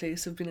over the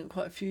place. I've been at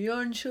quite a few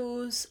yarn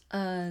shows,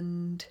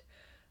 and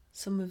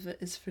some of it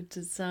is for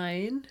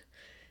design,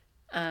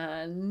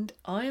 and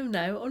I am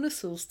now on a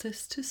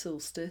solstice to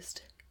solstice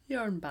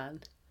yarn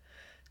ban.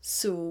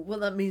 So what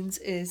that means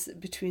is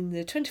between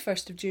the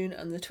 21st of June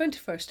and the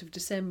 21st of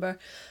December,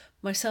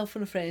 myself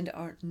and a friend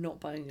are not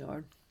buying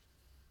yarn.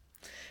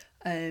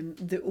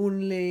 The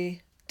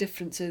only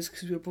difference is,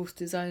 because we're both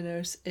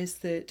designers, is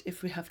that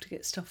if we have to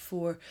get stuff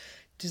for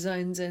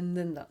designs in,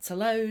 then that's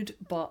allowed,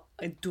 but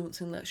I don't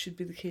think that should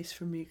be the case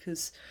for me,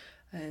 because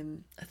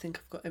I think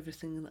I've got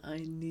everything that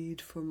I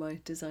need for my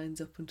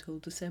designs up until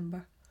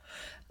December.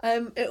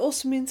 It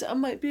also means that I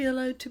might be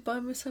allowed to buy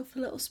myself a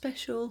little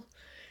special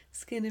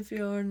skein of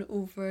yarn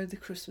over the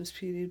Christmas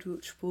period,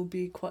 which will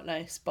be quite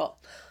nice, but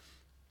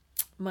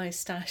my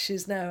stash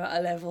is now at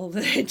a level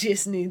that it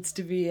just needs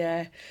to be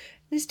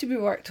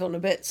worked on a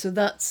bit. So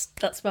that's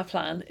my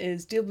plan,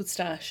 is deal with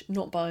stash,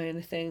 not buy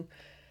anything.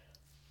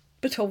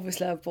 But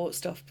obviously I've bought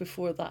stuff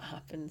before that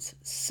happens.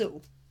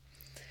 So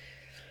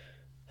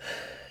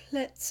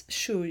let's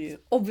show you.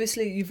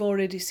 Obviously you've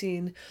already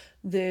seen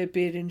the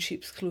Bear in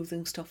Sheep's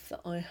Clothing stuff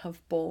that I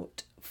have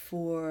bought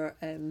for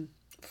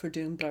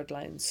doing blurred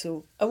lines,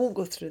 so I won't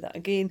go through that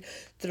again.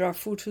 There are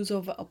photos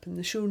of it up in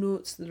the show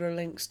notes. There are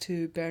links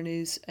to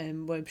Bernie's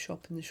web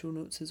shop in the show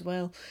notes as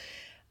well.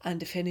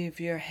 And if any of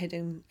you are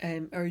heading,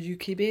 are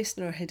UK based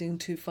and are heading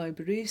to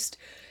Fibre East,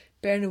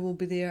 Bernie will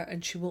be there,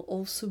 and she will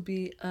also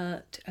be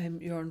at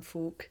Yarn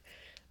Folk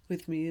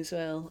with me as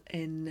well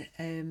in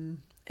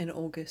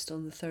August,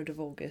 on the 3rd of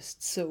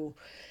August. So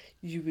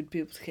you would be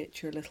able to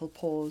get your little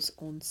paws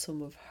on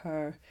some of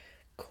her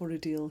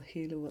Corriedale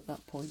halo at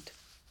that point.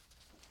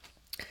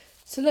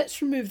 So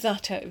let's remove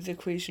that out of the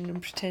equation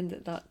and pretend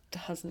that that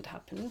hasn't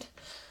happened.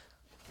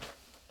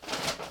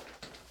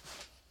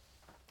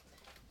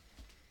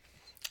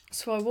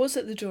 So I was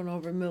at the John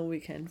Arbor Mill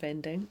weekend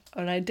vending,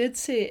 and I did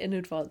say in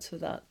advance of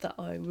that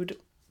I would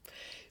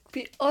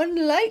be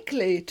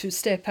unlikely to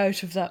step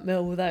out of that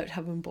mill without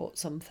having bought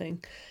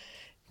something.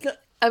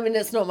 I mean,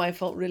 it's not my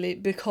fault really,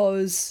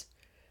 because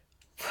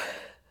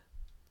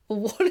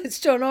one, it's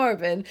John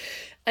Arbor,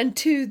 and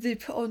two, they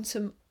put on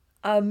some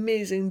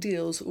amazing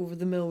deals over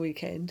the mill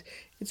weekend.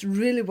 It's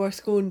really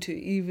worth going to,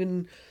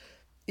 even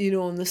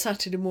on the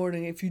Saturday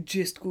morning, if you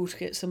just go to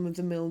get some of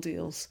the mill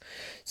deals.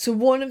 So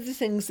one of the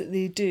things that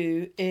they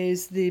do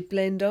is they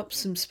blend up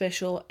some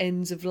special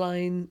ends of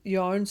line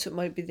yarn, so it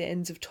might be the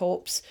ends of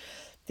tops.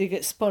 They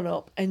get spun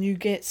up, and you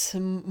get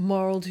some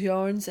marled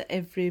yarns at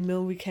every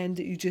mill weekend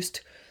that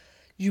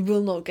you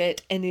will not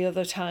get any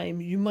other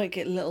time. You might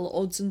get little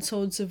odds and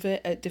sods of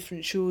it at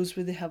different shows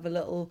where they have a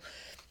little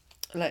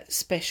like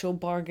special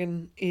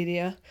bargain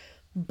area,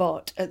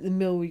 but at the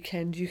mill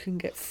weekend you can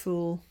get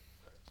full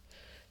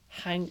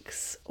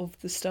hanks of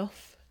the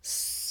stuff.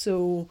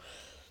 So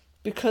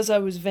because I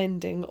was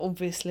vending,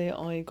 obviously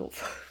I got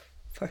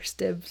first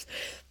dibs,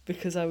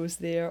 because I was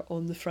there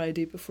on the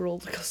Friday before all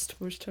the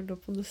customers turned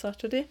up on the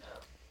Saturday,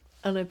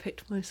 and I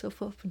picked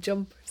myself up a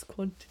jumper's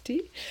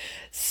quantity.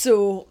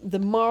 So the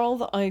marl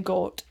that I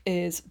got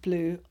is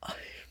blue.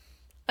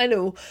 I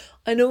know.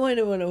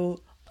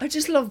 I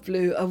just love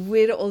blue. I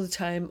wear it all the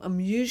time. I'm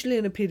usually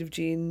in a pair of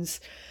jeans,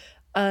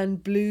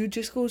 and blue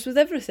just goes with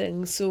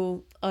everything.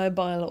 So I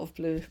buy a lot of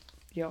blue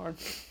yarn.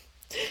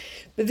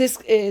 But this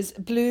is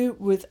blue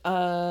with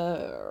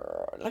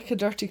like a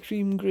dirty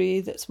cream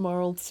grey that's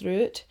marled through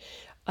it,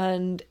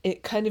 and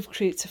it kind of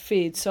creates a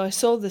fade. So I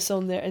saw this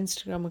on their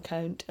Instagram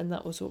account, and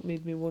that was what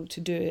made me want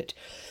to do it.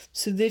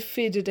 So they've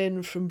faded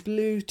in from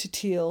blue to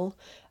teal,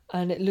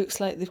 and it looks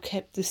like they've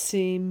kept the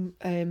same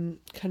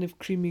kind of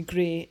creamy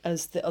grey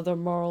as the other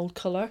marl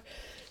colour.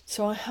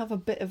 So I have a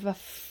bit of a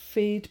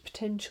fade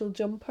potential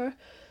jumper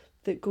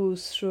that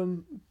goes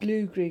from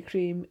blue grey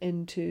cream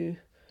into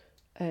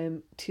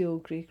teal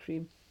grey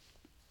cream.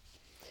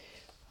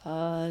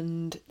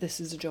 And this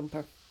is a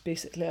jumper.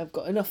 Basically, I've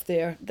got enough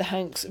there. The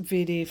hanks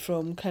vary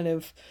from kind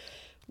of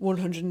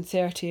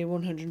 130,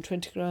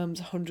 120 grams,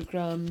 100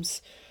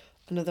 grams,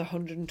 another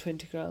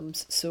 120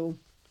 grams. So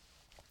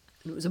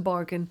it was a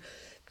bargain.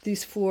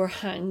 These 4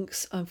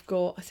 hanks I've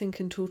got, I think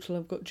in total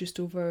I've got just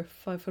over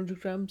 500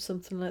 grams,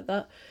 something like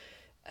that,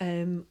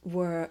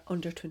 were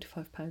under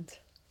 £25.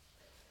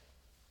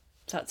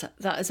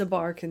 That is a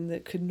bargain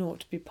that could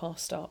not be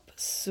passed up.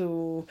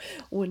 So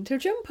winter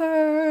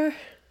jumper.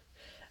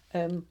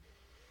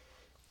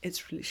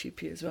 It's really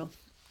sheepy as well.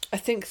 I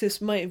think this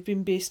might have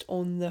been based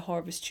on the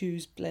Harvest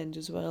Chews blend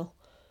as well,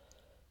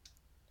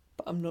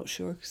 but I'm not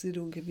sure because they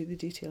don't give you the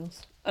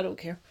details. I don't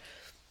care.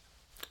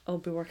 I'll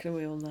be working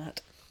away on that.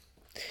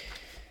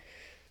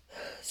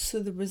 So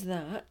there was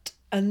that.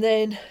 And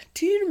then,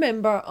 do you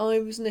remember I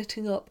was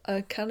knitting up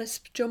a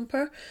Canisp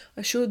jumper?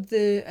 I showed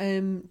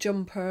the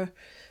jumper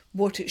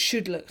what it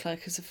should look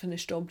like as a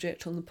finished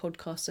object on the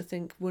podcast, I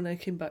think, when I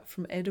came back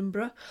from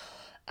Edinburgh.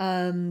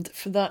 And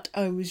for that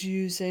I was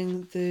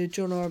using the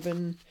John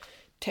Arbor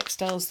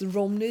textiles, the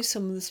Romney,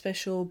 some of the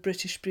special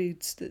British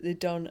breeds that they'd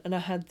done. And I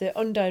had the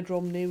undyed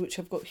Romney, which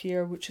I've got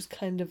here, which is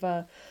kind of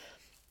a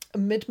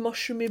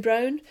mid-mushroomy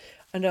brown.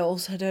 And I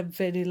also had a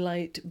very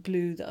light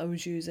blue that I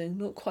was using.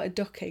 Not quite a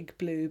duck egg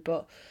blue,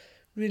 but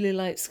really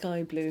light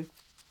sky blue.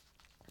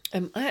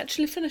 I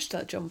actually finished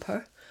that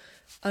jumper,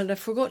 and I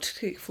forgot to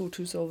take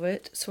photos of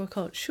it, so I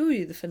can't show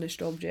you the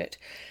finished object.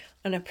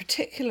 And I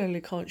particularly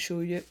can't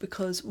show you it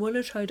because when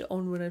I tried it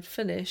on when I'd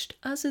finished,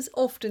 as is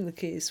often the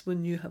case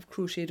when you have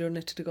crocheted or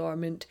knitted a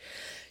garment,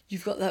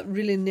 you've got that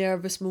really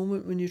nervous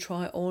moment when you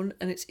try it on,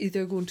 and it's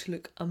either going to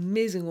look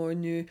amazing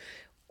on you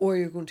or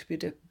you're going to be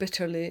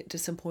bitterly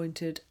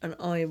disappointed. And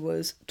I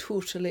was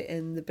totally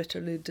in the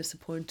bitterly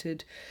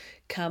disappointed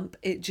camp.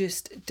 It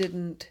just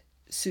didn't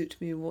suit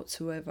me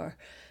whatsoever.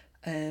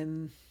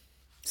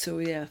 So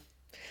yeah,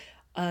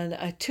 and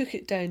I took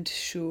it down to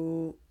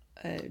show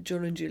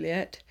John and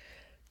Juliet.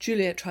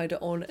 Juliet tried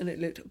it on and it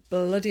looked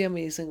bloody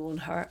amazing on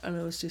her, and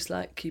I was just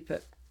like, keep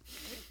it.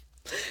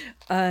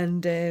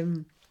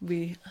 And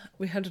we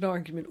had an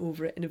argument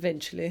over it, and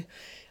eventually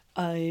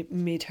I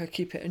made her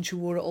keep it, and she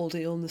wore it all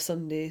day on the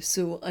Sunday.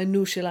 So I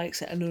know she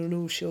likes it, and I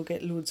know she'll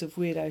get loads of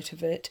wear out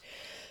of it.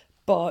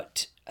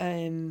 But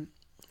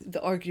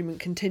the argument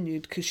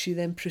continued because she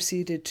then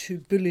proceeded to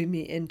bully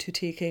me into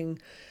taking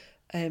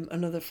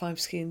another 5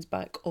 skeins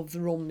back of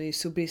the Romney.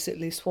 So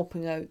basically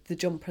swapping out the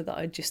jumper that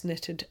I just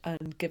knitted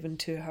and given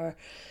to her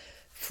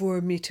for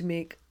me to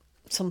make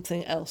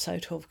something else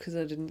out of, because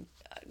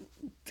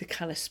the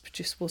canis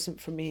just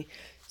wasn't for me.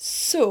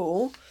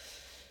 So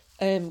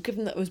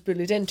given that I was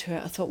bullied into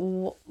it, I thought,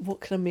 well,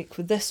 what can I make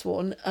with this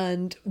one?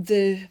 And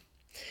the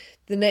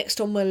next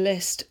on my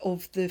list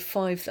of the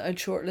 5 that I'd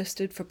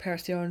shortlisted for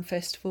Perth Yarn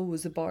Festival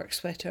was the Bark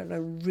sweater, and I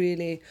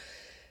really,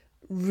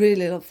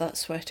 really love that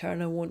sweater,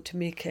 and I want to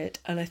make it,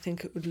 and I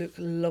think it would look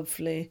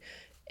lovely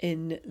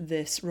in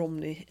this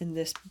Romney, in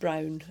this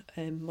brown,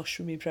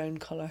 mushroomy brown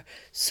colour.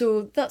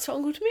 So that's what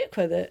I'm going to make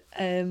with it.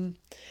 And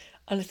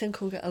I think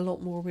I'll get a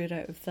lot more wear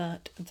out of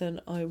that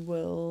than I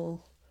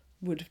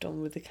would have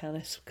done with the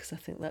canis, because I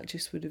think that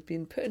just would have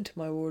been put into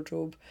my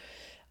wardrobe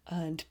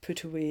and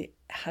put away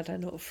had I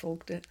not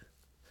frogged it.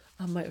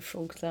 I might have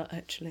frogged that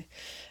actually.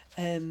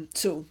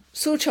 So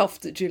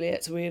chuffed that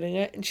Juliet's wearing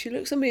it and she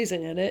looks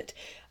amazing in it,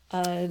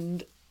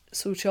 and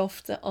so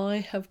chuffed that I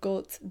have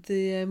got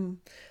the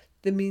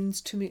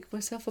means to make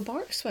myself a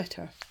Bark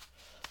sweater.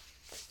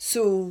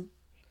 So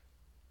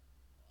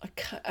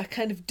I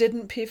kind of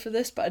didn't pay for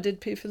this, but I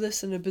did pay for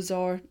this in a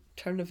bizarre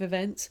turn of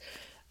events.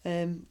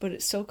 But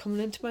it's still coming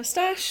into my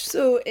stash,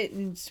 so it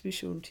needs to be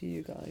shown to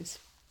you guys.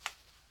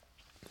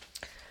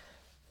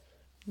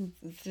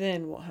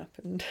 Then what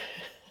happened?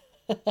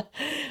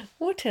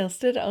 What else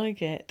did I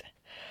get?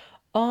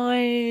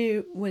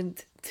 I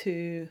went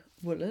to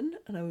Woollen,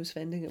 and I was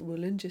vending at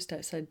Woollen just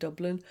outside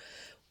Dublin.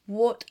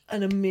 What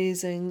an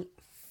amazing,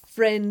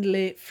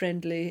 friendly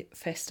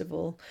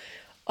festival.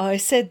 I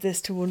said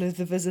this to one of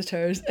the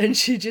visitors and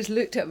she just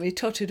looked at me,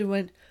 tottered and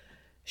went,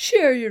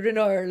 "Sure, you're in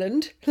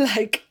Ireland.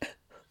 Like,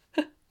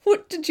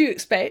 what did you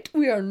expect?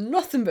 We are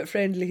nothing but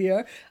friendly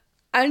here."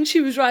 And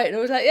she was right. And I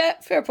was like, yeah,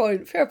 fair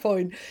point.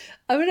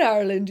 I'm in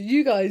Ireland.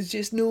 You guys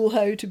just know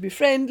how to be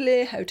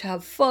friendly, how to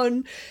have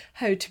fun,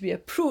 how to be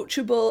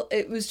approachable.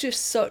 It was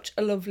just such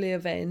a lovely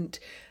event.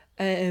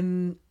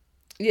 The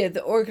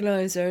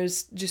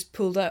organisers just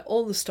pulled out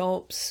all the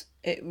stops.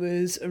 It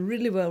was a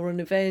really well run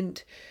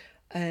event.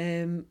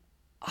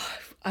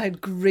 I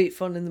had great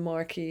fun in the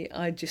marquee.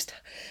 I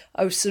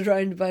was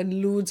surrounded by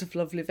loads of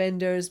lovely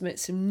vendors, met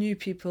some new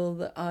people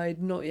that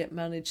I'd not yet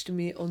managed to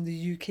meet on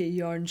the UK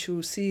yarn show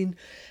scene,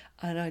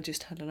 and I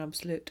just had an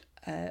absolute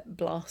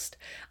blast.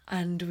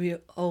 And we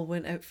all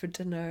went out for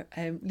dinner.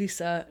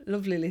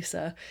 Lovely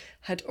Lisa,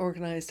 had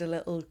organised a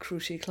little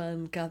Crochet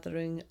Clan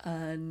gathering,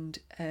 and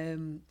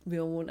we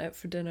all went out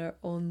for dinner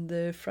on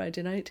the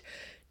Friday night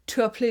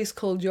to a place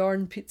called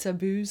Yarn Pizza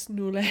Booze,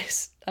 no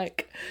less.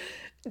 Like,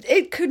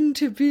 it couldn't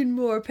have been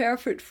more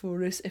perfect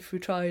for us if we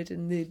tried.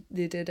 And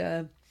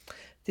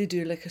they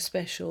do like a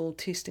special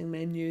tasting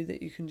menu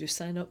that you can just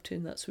sign up to,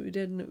 and that's what we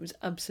did, and it was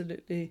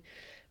absolutely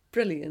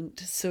brilliant.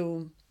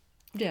 So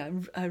yeah,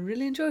 I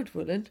really enjoyed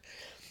Woollen,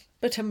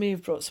 but I may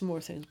have brought some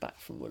more things back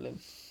from Woollen.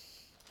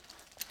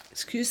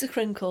 Excuse the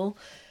crinkle,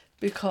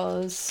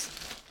 because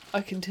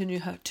I continue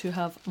to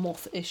have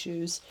moth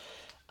issues,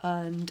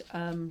 and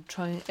I'm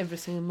trying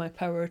everything in my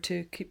power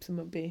to keep them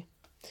at bay.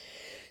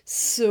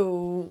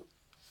 So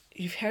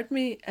you've heard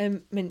me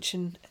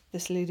mention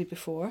this lady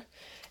before.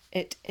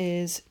 It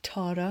is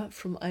Tara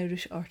from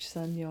Irish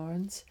Artisan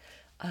Yarns,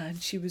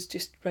 and she was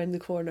just round the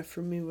corner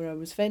from me where I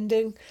was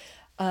vending,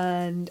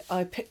 and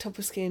I picked up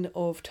a skein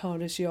of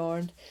Tara's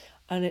yarn,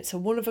 and it's a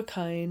one of a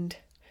kind,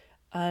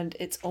 and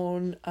it's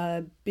on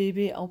a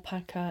baby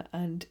alpaca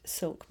and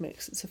silk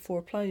mix. It's a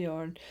 4-ply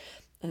yarn,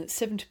 and it's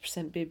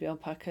 70% baby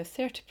alpaca,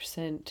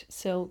 30%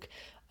 silk,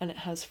 and it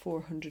has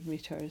 400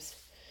 metres,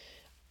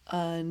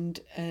 and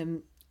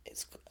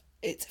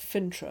it's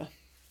Fintra.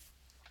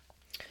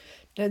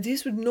 Now,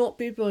 these would not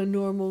be my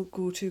normal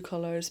go-to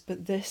colours,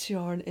 but this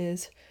yarn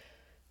is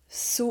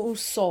so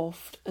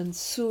soft and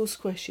so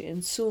squishy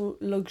and so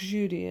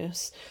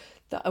luxurious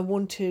that I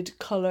wanted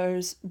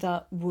colours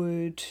that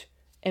would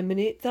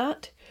emanate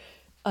that.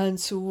 And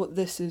so what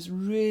this is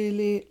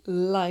really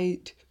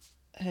light,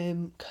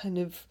 kind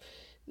of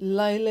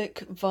lilac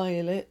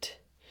violet,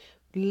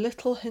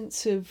 little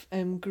hints of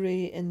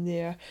grey in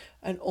there,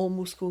 and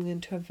almost going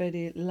into a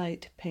very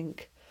light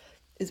pink.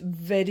 It's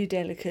very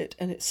delicate,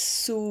 and it's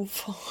so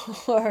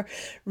far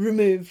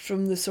removed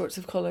from the sorts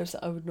of colours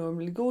that I would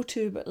normally go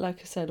to, but like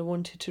I said, I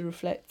wanted to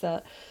reflect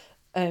that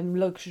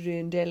luxury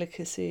and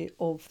delicacy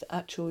of the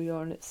actual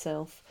yarn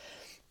itself.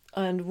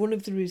 And one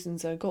of the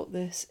reasons I got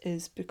this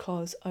is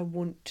because I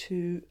want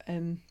to,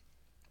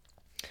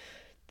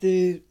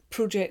 the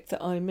project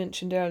that I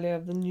mentioned earlier,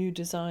 the new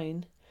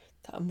design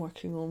that I'm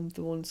working on,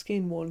 the One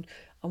Skein one,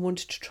 I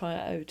wanted to try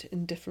it out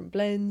in different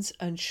blends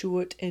and show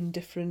it in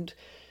different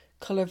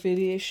colour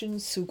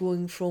variations, so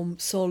going from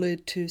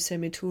solid to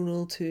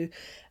semi-tonal to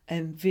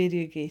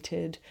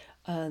variegated,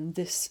 and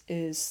this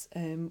is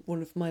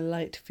one of my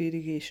light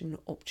variegation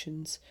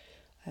options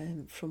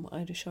from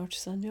Irish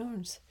Artisan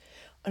Yarns.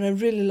 And I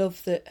really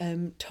love that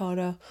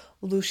Tara,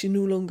 although she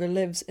no longer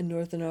lives in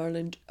Northern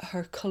Ireland,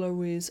 her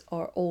colourways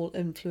are all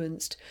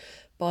influenced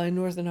by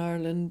Northern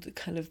Ireland,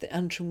 kind of the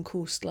Antrim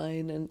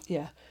coastline. And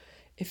yeah,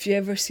 if you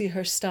ever see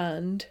her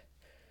stand,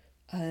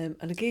 and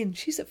again,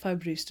 she's at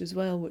Fibre East as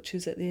well, which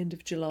is at the end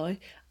of July,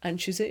 and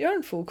she's at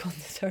Yarn Folk on the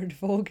 3rd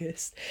of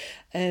August.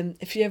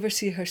 If you ever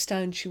see her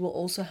stand, she will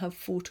also have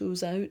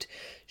photos out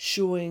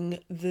showing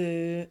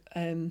the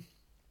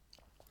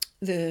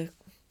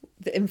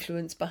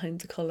influence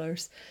behind the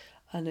colours,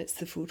 and it's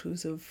the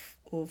photos of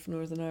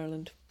Northern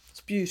Ireland.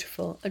 It's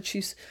beautiful, and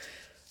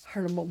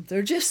her and mum,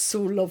 they're just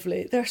so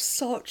lovely. They're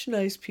such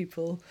nice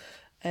people.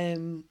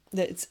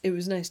 That it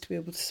was nice to be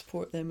able to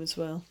support them as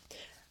well.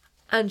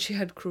 And she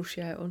had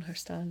crochet out on her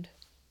stand.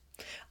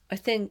 I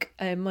think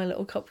my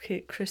little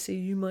cupcake, Chrissy,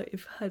 you might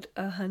have had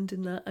a hand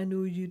in that. I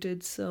know you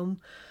did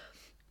some.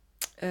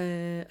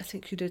 I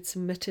think you did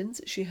some mittens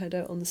that she had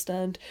out on the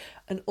stand,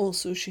 and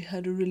also she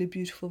had a really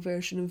beautiful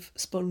version of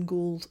spun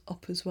gold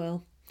up as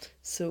well.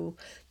 So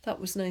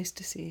that was nice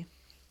to see.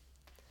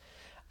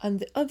 And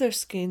the other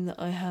skein that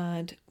I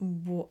had,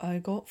 what I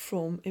got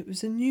from, it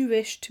was a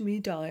newish to me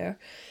dyer.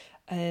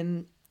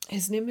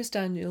 His name is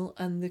Daniel,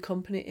 and the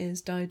company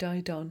is Dye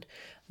Done.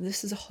 And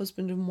this is a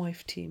husband and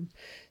wife team.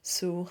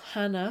 So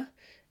Hannah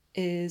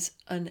is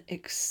an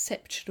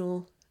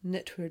exceptional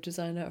knitwear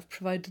designer. I've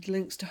provided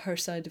links to her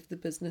side of the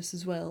business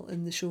as well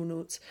in the show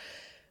notes.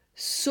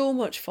 So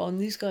much fun.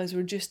 These guys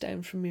were just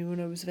down from me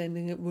when I was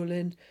vending at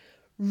Woolin.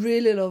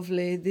 Really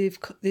lovely.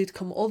 They'd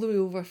come all the way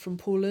over from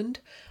Poland.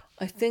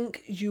 I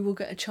think you will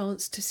get a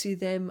chance to see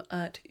them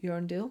at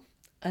Yarndale,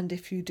 and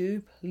if you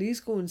do, please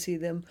go and see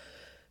them.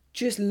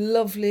 Just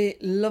lovely,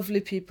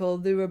 lovely people.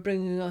 They were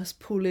bringing us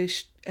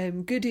Polish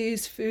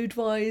goodies,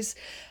 food-wise.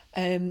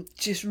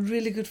 Just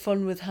really good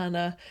fun with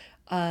Hannah,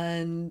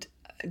 and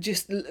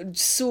just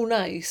so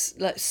nice,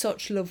 like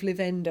such lovely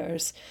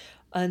vendors.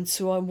 And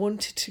so I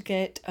wanted to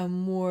get a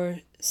more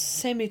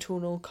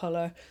semi-tonal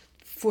colour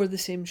for the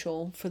same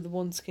shawl, for the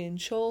One Skein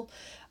shawl.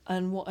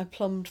 And what I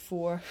plumbed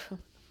for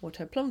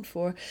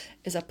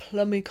is a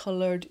plummy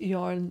coloured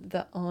yarn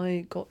that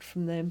I got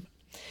from them.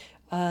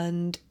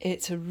 And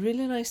it's a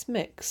really nice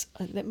mix.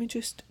 Let me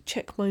just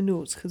check my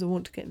notes because I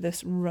want to get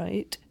this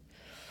right.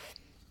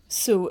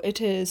 So it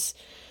is,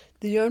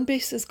 the yarn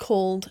base is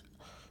called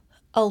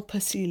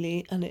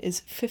Alpacili, and it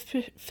is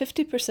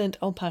 50%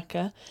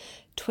 alpaca,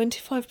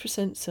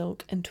 25%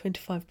 silk and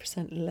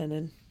 25%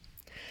 linen.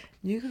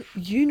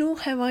 You know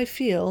how I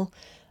feel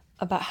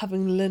about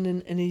having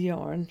linen in a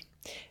yarn.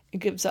 It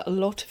gives it a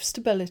lot of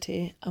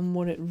stability, and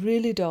what it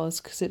really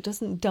does, because it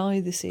doesn't dye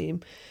the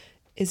same,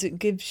 is it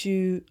gives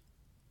you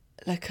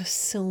like a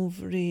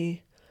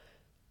silvery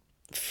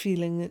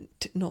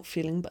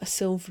but a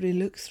silvery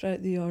look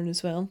throughout the yarn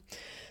as well.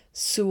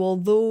 So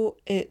although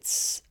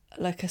it's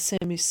like a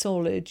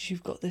semi-solid,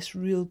 you've got this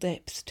real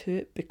depth to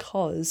it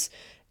because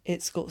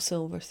it's got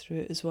silver through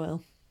it as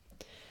well.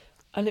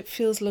 And it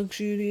feels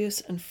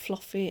luxurious and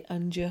fluffy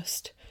and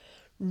just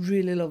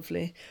really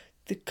lovely.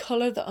 The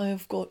colour that I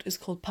have got is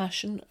called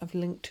Passion. I've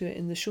linked to it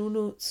in the show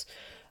notes.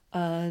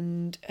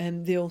 And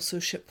they also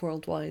ship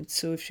worldwide.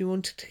 So if you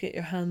wanted to get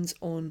your hands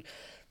on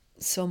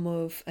some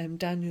of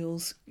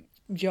Daniel's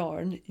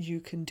yarn, you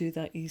can do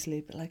that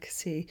easily. But like I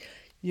say,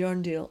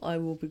 Yarndale, I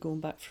will be going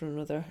back for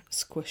another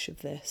squish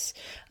of this.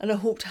 And I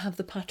hope to have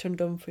the pattern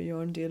done for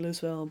Yarndale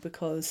as well,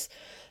 because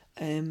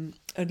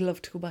I'd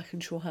love to go back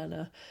and show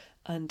Hannah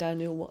and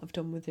Daniel what I've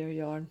done with their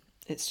yarn.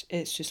 It's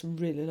just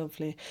really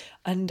lovely.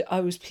 And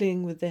I was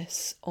playing with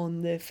this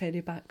on the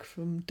ferry back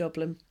from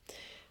Dublin.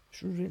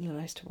 It's really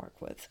nice to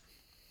work with.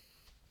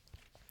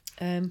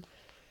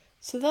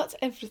 So that's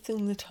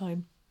everything that I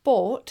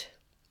bought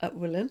at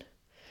Woolin.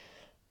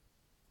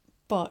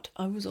 But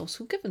I was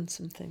also given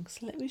some things.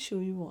 Let me show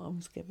you what I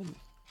was given.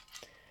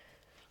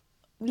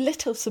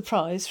 Little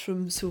surprise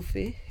from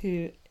Sophie,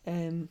 who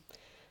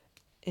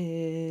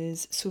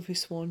is Sophie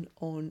Swan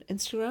on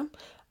Instagram,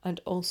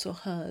 and also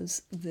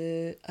has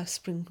a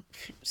Spring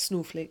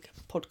Snowflake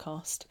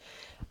podcast.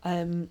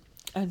 And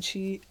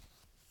she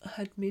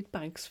had made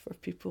bags for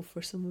people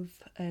for some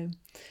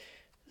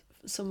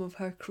of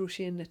her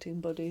crochet and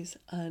knitting buddies,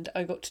 and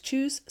I got to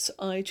choose. So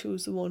I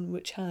chose the one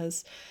which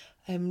has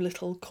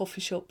little coffee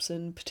shops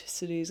and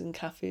patisseries and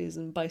cafes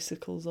and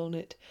bicycles on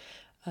it.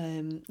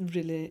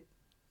 Really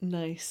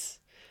nice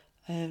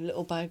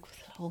little bag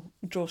with a little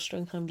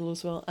drawstring handle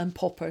as well, and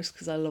poppers,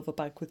 because I love a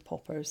bag with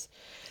poppers.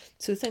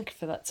 So thank you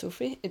for that,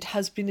 Sophie. It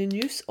has been in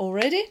use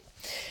already.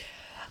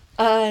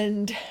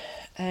 And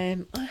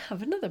I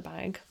have another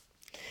bag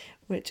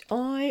which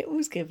I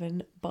was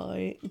given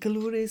by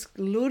glorious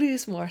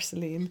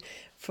Marceline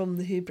from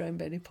the Hey Brown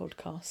Betty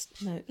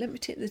podcast. Now, let me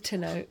take the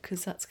tin out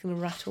because that's going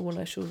to rattle when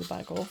I show the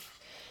bag off.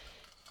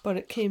 But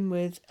it came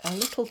with a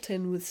little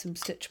tin with some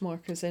stitch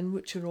markers in,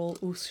 which are all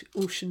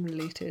ocean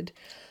related,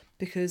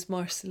 because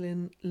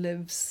Marceline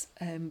lives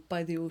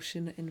by the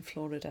ocean in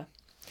Florida.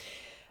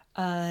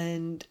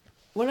 And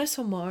when I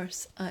saw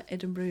Mars at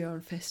Edinburgh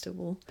Yarn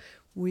Festival,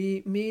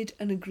 we made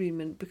an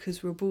agreement,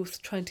 because we're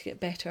both trying to get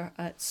better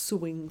at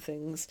sewing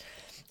things,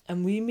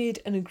 and we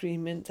made an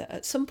agreement that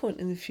at some point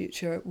in the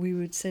future we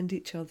would send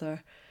each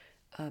other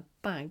a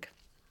bag,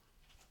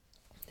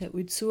 that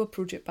we'd sew a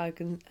project bag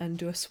and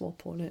do a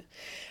swap on it.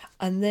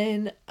 And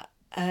then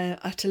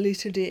at a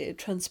later date it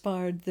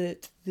transpired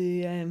that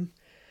the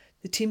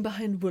team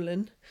behind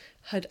Woolen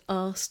had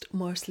asked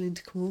Marceline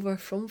to come over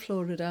from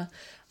Florida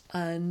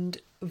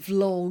and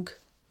vlog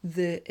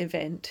the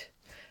event.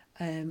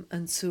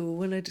 And so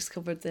when I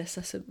discovered this,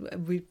 I said,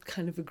 we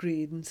kind of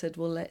agreed and said,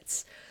 well,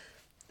 let's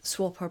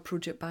swap our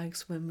project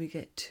bags when we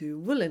get to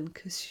Woolen,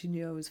 because she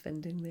knew I was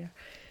vending there.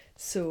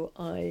 So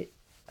I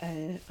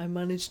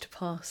managed to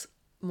pass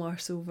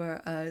Mars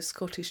over a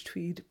Scottish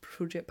tweed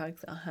project bag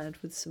that I had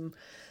with some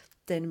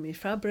denim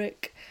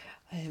fabric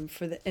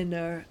for the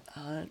inner,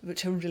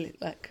 which I really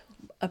like.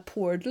 I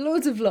poured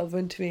loads of love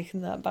into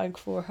making that bag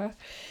for her,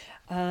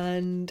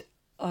 and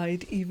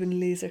I'd even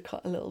laser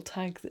cut a little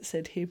tag that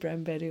said Hey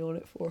Brown Betty on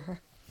it for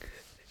her,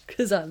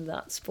 because I'm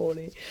that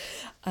spawny.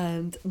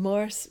 And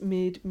Mars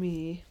made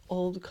me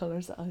all the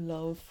colours that I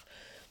love.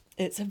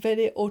 It's a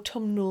very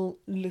autumnal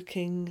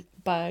looking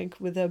bag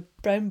with a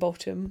brown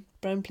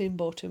plain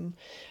bottom,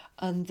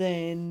 and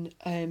then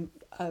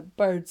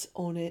birds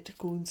on it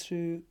going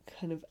through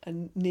kind of a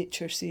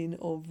nature scene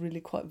of really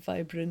quite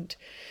vibrant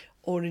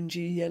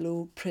orangey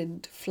yellow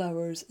print,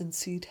 flowers and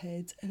seed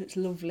heads, and it's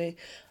lovely.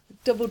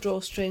 Double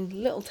drawstring,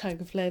 little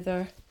tag of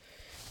leather,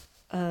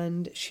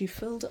 and she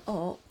filled it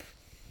up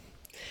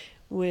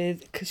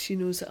with, because she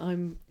knows that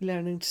I'm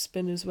learning to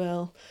spin as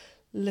well,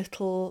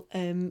 little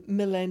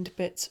mill end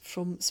bits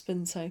from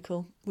Spin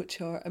Cycle,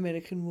 which are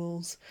American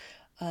wools.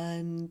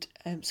 And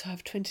so I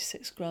have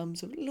 26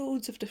 grams of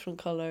loads of different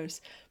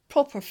colours,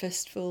 proper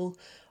fistful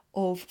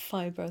of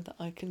fibre that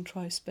I can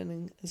try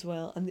spinning as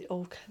well, and they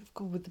all kind of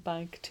go with the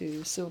bag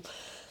too. So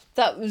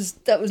that was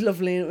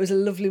lovely, and it was a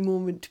lovely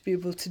moment to be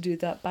able to do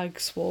that bag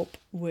swap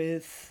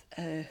with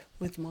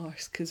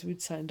Mars, because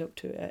we'd signed up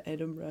to it at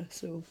Edinburgh.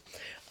 So,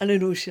 and I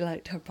know she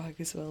liked her bag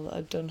as well that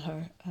I'd done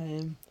her.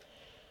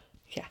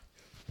 Yeah,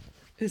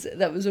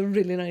 that was a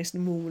really nice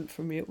moment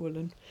for me at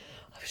Woolen.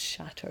 I was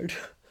shattered.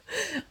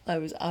 I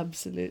was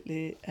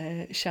absolutely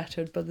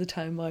shattered by the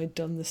time I'd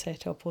done the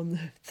setup on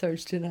the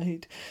Thursday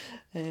night.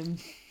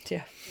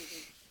 Yeah,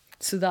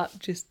 so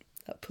that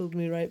pulled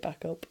me right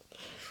back up.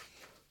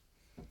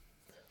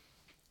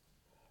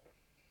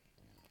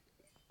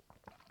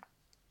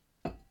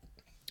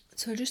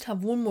 So I just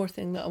have one more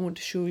thing that I want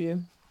to show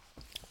you,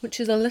 which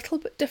is a little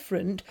bit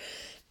different,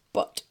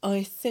 but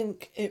I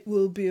think it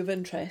will be of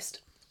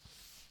interest.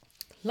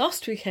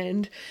 Last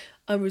weekend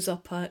I was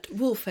up at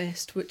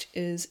Woolfest, which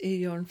is a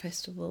yarn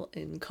festival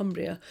in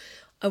Cumbria.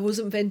 I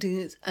wasn't vending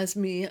it as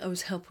me, I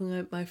was helping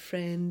out my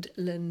friend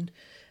Lynn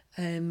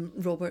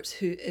Roberts,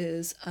 who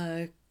is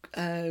a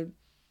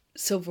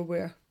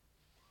silverware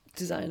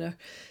designer.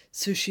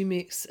 So she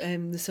makes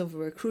the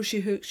silverware crochet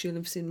hooks. You'll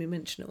have seen me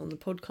mention it on the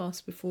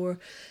podcast before,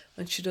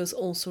 and she does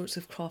all sorts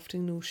of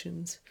crafting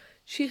notions.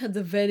 She had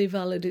the very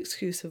valid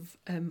excuse of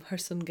her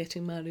son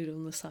getting married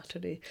on the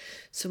Saturday,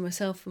 so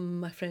myself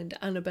and my friend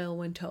Annabelle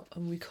went up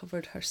and we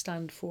covered her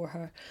stand for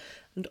her.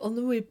 And on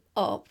the way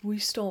up we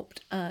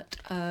stopped at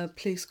a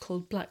place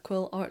called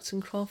Blackwell Arts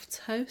and Crafts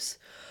House.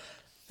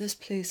 This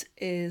place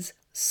is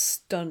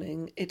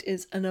stunning. It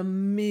is an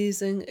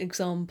amazing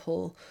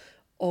example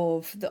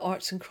of the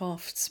arts and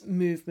crafts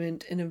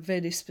movement in a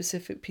very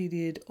specific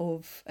period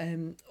of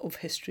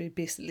history,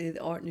 basically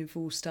the Art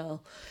Nouveau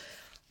style.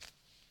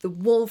 The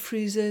wall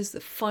friezes, the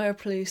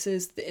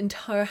fireplaces, the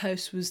entire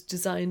house was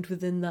designed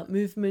within that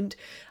movement,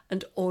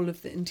 and all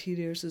of the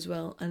interiors as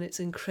well, and it's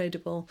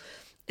incredible.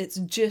 It's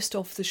just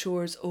off the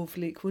shores of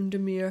Lake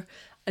Windermere,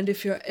 and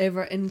if you're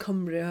ever in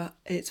Cumbria,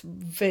 it's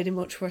very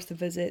much worth a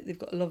visit. They've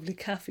got a lovely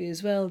cafe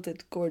as well,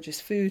 did gorgeous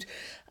food,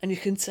 and you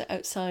can sit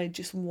outside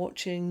just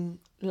watching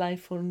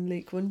life on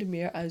Lake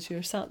Windermere as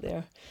you're sat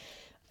there.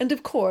 And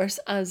of course,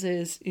 as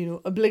is,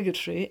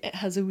 obligatory, it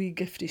has a wee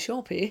gifty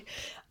shoppy,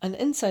 and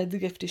inside the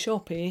gifty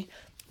shoppy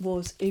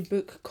was a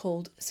book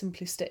called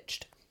Simply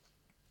Stitched,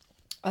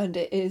 and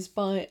it is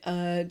by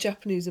a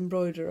Japanese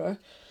embroiderer.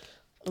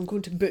 I'm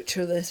going to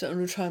butcher this, but I'm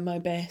going to try my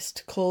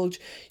best, called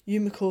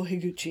Yumiko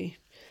Higuchi.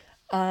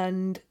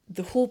 And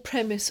the whole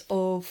premise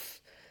of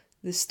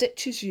the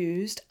stitches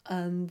used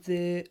and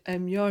the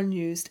yarn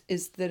used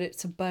is that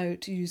it's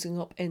about using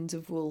up ends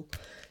of wool.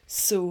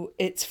 So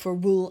it's for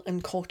wool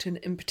and cotton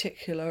in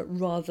particular,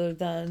 rather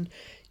than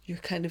your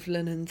kind of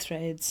linen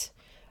threads.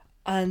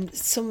 And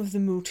some of the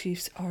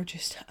motifs are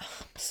just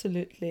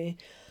absolutely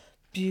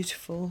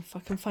beautiful. If I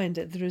can find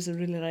it, there is a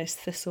really nice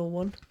thistle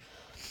one.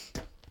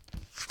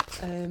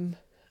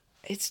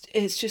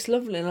 It's just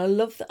lovely, and I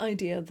love the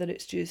idea that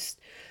it's just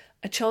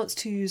a chance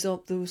to use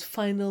up those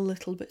final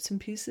little bits and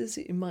pieces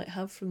that you might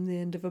have from the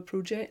end of a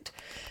project.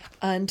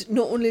 And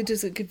not only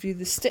does it give you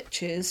the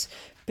stitches,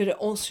 but it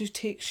also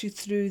takes you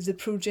through the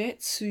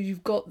project, so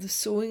you've got the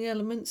sewing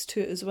elements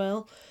to it as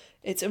well.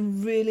 It's a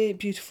really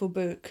beautiful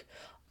book.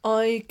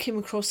 I came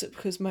across it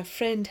because my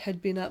friend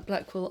had been at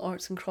Blackwell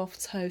Arts and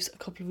Crafts House a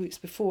couple of weeks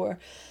before,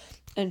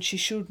 and she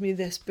showed me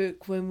this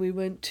book when we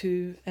went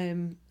to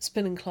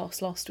spinning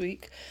class last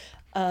week,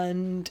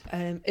 and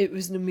it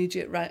was an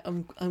immediate, right,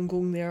 I'm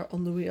going there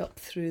on the way up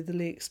through the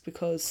lakes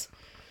because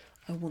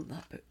I want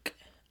that book.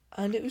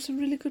 And it was a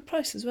really good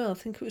price as well. I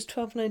think it was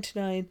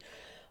 $12.99.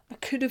 I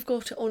could have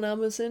got it on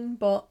Amazon,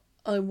 but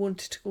I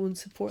wanted to go and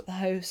support the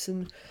house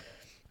and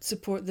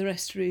support the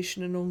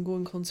restoration and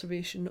ongoing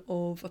conservation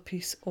of a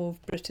piece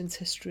of Britain's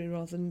history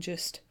rather than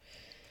just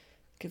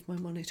give my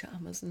money to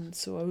Amazon.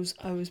 So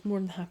I was more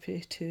than happy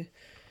to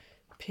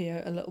pay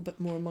out a little bit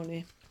more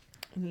money.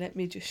 And let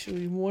me just show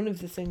you one of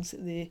the things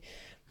that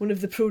one of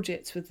the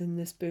projects within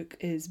this book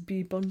is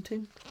bee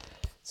bunting.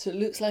 So it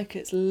looks like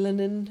it's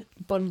linen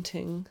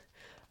bunting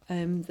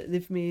that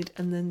they've made,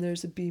 and then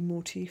there's a bee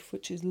motif,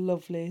 which is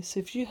lovely. So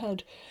if you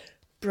had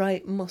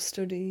bright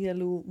mustardy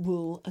yellow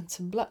wool and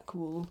some black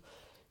wool,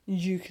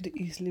 you could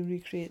easily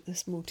recreate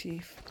this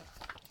motif.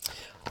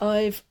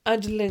 I've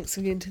added links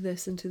again to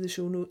this into the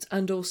show notes,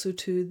 and also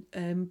to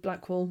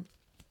Blackwell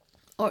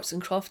Arts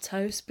and Crafts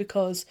House,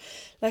 because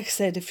like I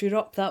said, if you're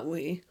up that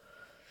way,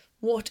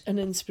 what an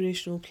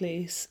inspirational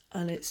place,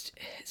 and it's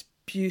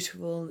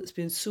beautiful. It's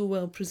been so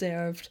well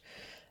preserved,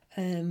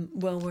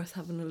 well worth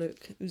having a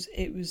look.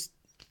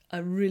 I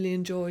really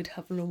enjoyed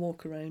having a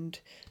walk around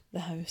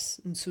the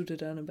house, and so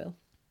did Annabelle.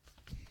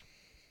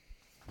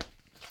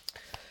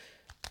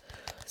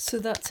 So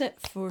that's it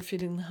for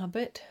Feeding the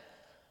Habit.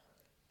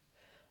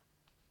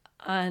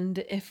 And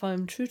if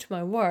I'm true to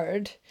my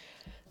word,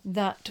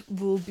 that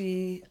will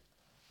be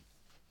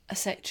a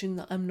section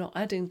that I'm not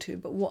adding to,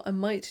 but what I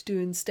might do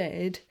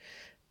instead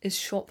is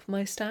shop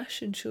my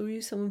stash and show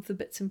you some of the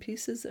bits and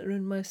pieces that are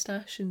in my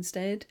stash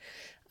instead,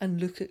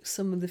 and look at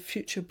some of the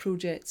future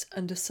projects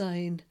and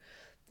assign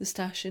the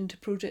stash into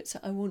projects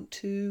that I want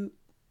to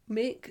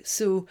make.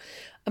 So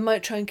I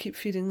might try and keep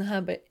Feeding the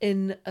Habit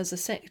in as a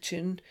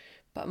section,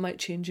 but I might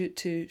change it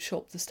to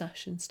shop the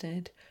stash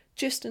instead,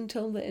 just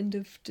until the end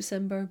of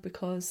December,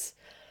 because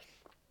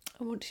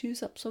I want to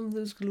use up some of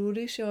those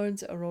glorious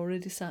yarns that are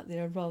already sat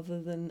there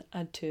rather than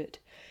add to it.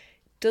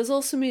 Does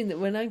also mean that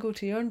when I go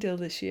to Yarndale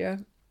this year,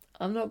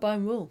 I'm not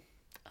buying wool.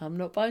 I'm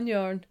not buying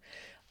yarn.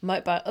 I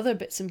might buy other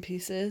bits and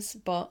pieces,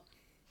 but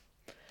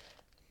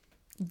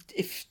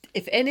if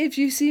any of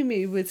you see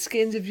me with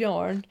skeins of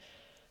yarn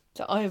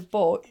that I have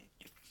bought,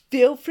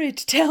 feel free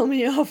to tell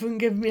me off and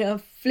give me a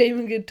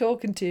flaming good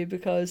talking to,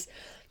 because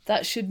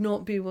that should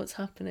not be what's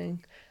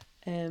happening.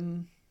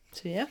 So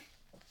yeah,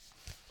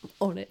 I'm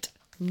on it.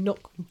 I'm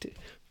not going to.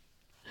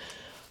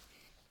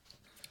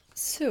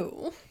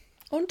 So,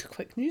 on to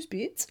quick news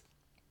beats.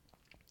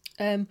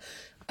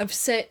 I've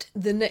set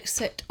the next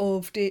set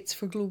of dates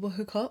for global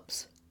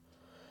hookups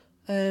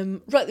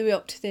right the way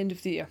up to the end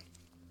of the year.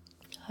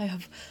 I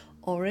have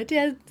already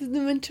added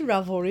them into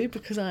Ravelry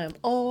because I am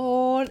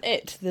on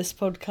it this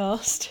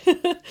podcast.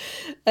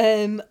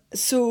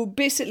 So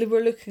basically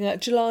we're looking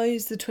at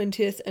July's the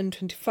 20th and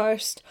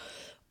 21st,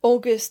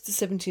 August the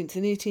 17th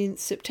and 18th,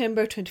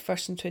 September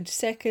 21st and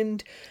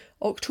 22nd,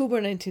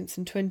 October 19th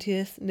and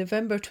 20th,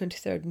 November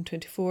 23rd and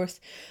 24th,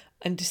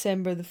 and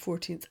December the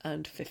 14th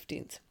and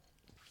 15th.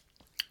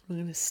 We're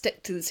going to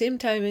stick to the same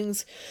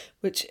timings,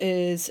 which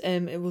is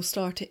it will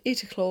start at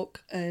 8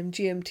 o'clock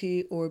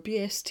GMT or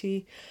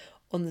BST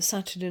on the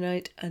Saturday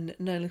night, and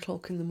 9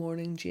 o'clock in the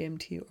morning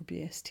GMT or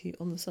BST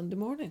on the Sunday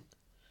morning.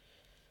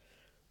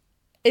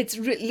 It's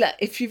really,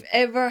 if you've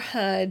ever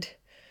had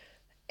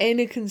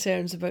any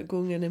concerns about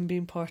going in and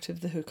being part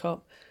of the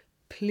hookup,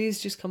 please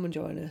just come and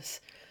join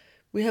us.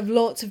 We have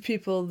lots of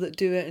people that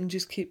do it and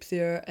just keep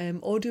their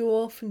audio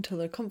off until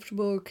they're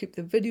comfortable, or keep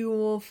the video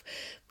off.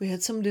 We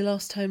had somebody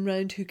last time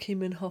round who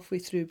came in halfway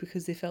through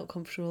because they felt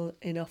comfortable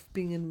enough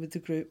being in with the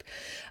group.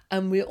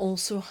 And we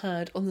also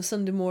had, on the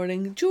Sunday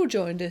morning, Joe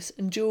joined us,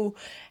 and Joe,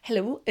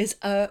 hello, is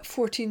a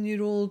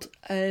 14-year-old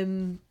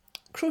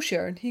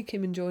crocheter, and he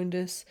came and joined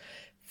us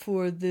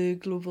for the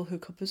global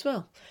hookup as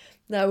well.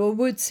 Now, I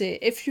would say,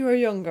 if you are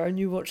younger and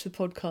you watch the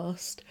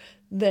podcast,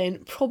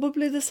 then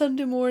probably the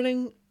Sunday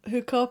morning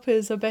hookup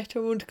is a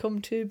better one to come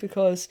to,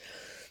 because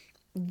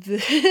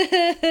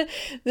the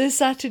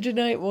Saturday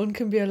night one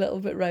can be a little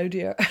bit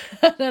rowdier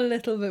and a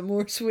little bit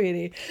more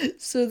sweary.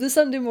 So the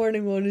Sunday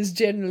morning one is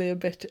generally a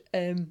bit,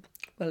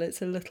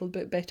 it's a little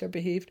bit better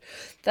behaved.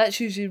 That's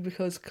usually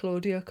because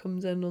Claudia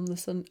comes in on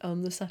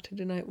the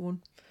Saturday night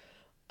one,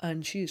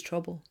 and she is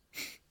trouble.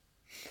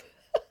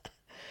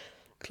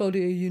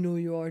 Claudia, you know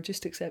you are.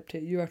 Just accept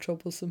it. You are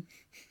troublesome.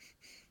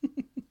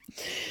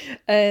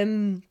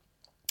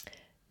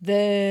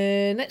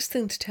 The next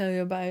thing to tell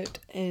you about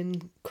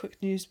in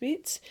quick news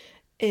beats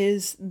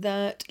is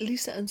that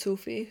Lisa and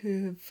Sophie,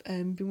 who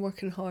have been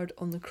working hard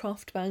on the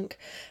Craft Bank,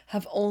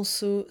 have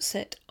also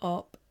set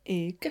up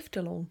a gift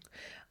along.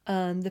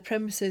 And the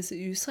premise is that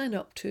you sign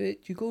up to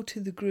it, you go to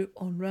the group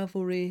on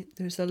Ravelry,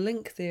 there's a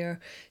link there.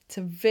 It's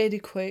a very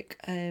quick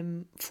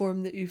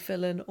form that you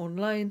fill in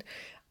online,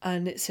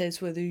 and it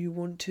says whether you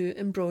want to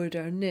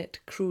embroider, knit,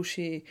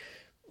 crochet,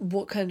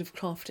 what kind of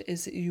craft it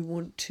is that you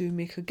want to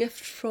make a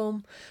gift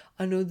from.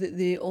 I know that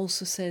they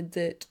also said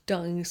that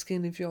dyeing a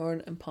skein of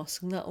yarn and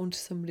passing that on to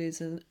somebody is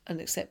an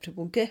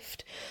acceptable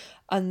gift,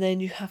 and then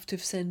you have to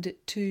send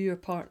it to your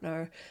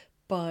partner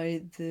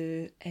by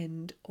the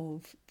end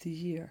of the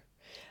year.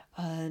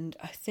 And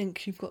I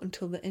think you've got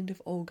until the end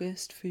of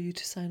August for you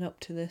to sign up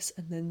to this,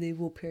 and then they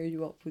will pair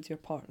you up with your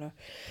partner.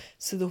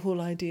 So the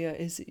whole idea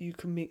is that you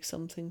can make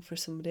something for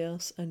somebody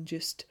else and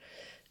just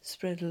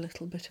spread a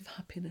little bit of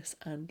happiness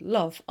and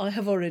love. I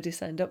have already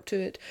signed up to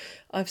it.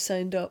 I've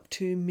signed up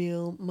to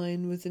mail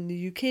mine within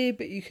the UK,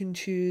 but you can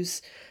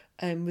choose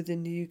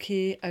within the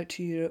UK, out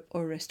to Europe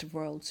or rest of the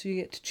world. So you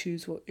get to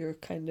choose what your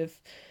kind of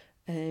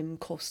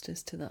cost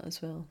is to that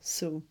as well.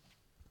 So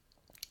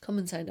come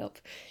and sign up.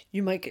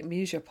 You might get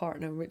me as your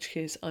partner, in which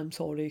case I'm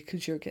sorry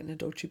because you're getting a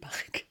dodgy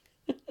bag.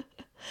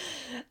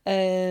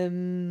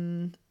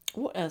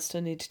 What else do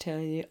I need to tell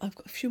you? I've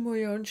got a few more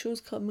yarn shows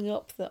coming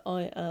up that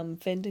I am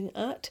vending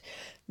at.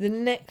 The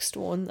next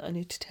one that I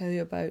need to tell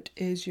you about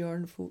is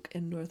Yarn Folk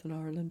in Northern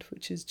Ireland,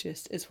 which is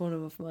it's one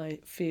of my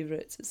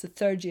favourites. It's the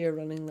 3rd year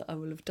running that I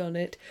will have done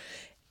it.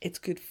 It's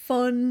good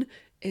fun.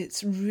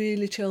 It's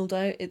really chilled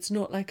out. It's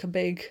not like a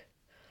big...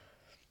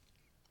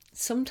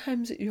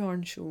 Sometimes at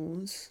yarn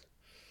shows,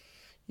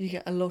 you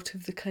get a lot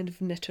of the kind of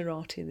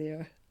knitterati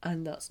there,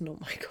 and that's not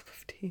my cup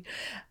of tea.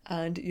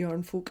 And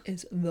Yarn Folk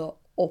is the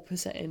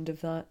opposite end of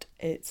that.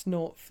 It's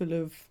not full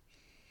of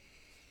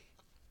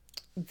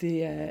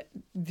the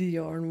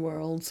yarn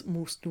world's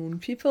most known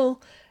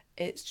people.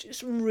 It's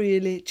just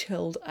really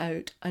chilled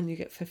out, and you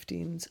get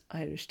 15's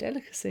Irish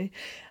delicacy,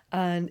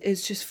 and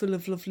it's just full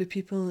of lovely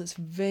people. It's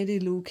very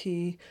low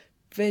key,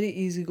 very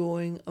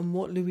easygoing. And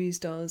what Louise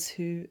does,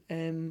 who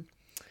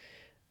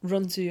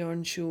runs a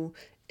yarn show,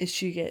 is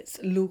she gets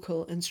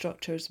local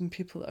instructors and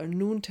people that are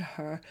known to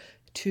her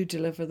to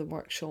deliver the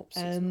workshops.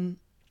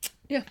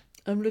 Yeah,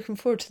 I'm looking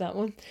forward to that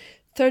one.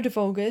 3rd of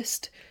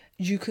August,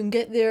 you can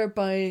get there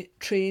by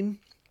train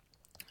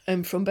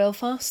from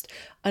Belfast,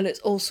 and it's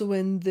also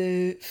when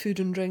the Food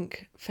and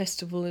Drink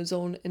Festival is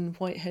on in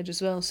Whitehead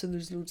as well, so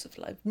there's loads of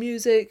live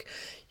music.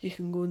 You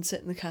can go and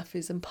sit in the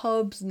cafes and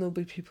pubs, and there'll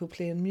be people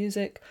playing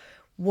music.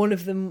 One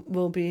of them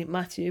will be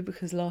Matthew,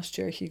 because last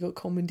year he got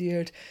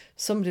commandeered.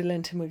 Somebody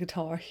lent him a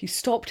guitar. He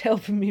stopped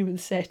helping me with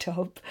the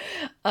setup,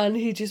 and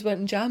he just went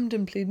and jammed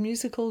and played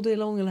music all day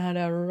long and had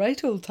a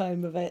right old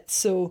time of it.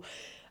 So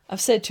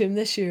I've said to him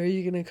this year, "Are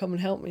you going to come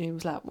and help me?" He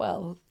was like,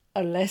 "Well,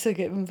 unless I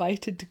get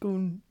invited to go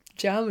and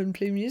jam and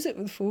play music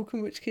with folk,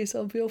 in which case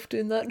I'll be off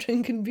doing that,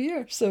 drinking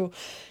beer." So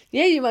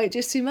yeah, you might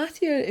just see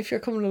Matthew. If you're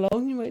coming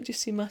along, you might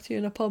just see Matthew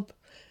in a pub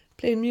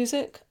playing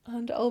music,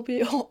 and I'll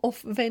be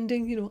off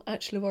vending,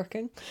 actually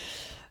working.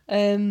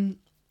 Yeah,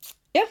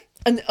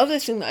 and the other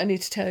thing that I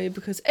need to tell you,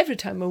 because every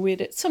time I wear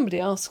it, somebody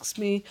asks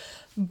me,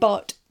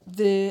 but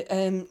the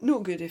no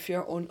good if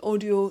you're on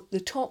audio,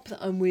 the top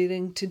that I'm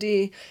wearing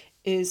today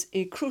is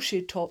a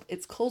crochet top.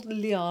 It's called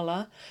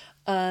Liala,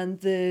 and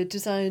the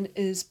design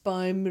is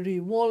by Marie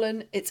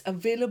Wallen. It's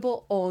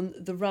available on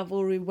the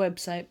Ravelry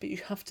website, but you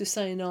have to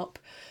sign up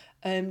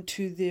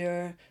to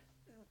their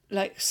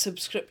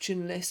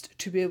subscription list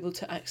to be able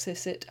to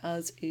access it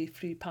as a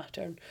free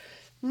pattern.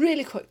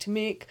 Really quick to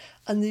make,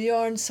 and the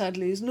yarn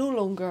sadly is no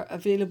longer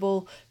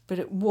available, but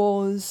it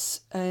was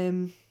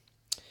a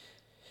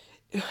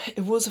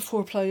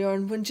 4-ply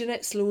yarn. When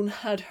Jeanette Sloan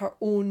had her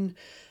own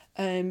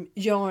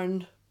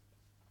yarn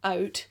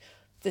out,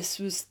 this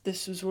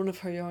was one of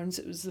her yarns.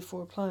 It was the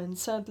 4-ply, and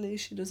sadly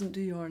she doesn't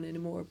do yarn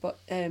anymore, but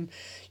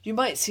you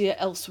might see it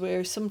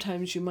elsewhere.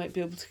 Sometimes you might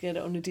be able to get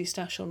it on a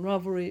destash on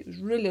Ravelry. It was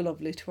really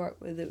lovely to work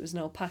with. It was an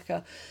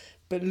alpaca,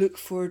 but look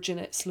for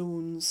Jeanette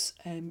Sloan's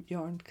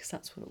yarn, because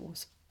that's what it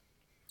was.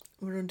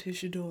 We're on to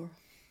J'adore,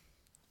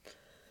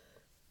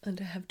 and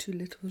I have 2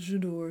 little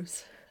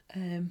J'adores.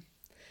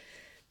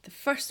 The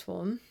first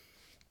one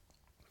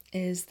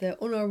is that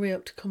on our way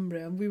up to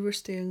Cumbria, we were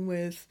staying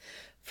with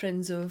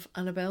friends of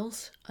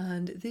Annabelle's,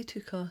 and they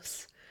took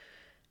us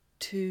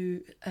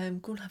to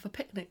go and have a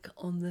picnic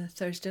on the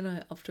Thursday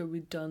night after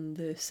we'd done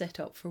the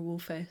setup for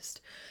Woolfest,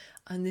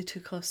 and they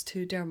took us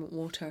to Dermot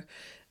Water.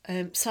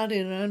 Sadie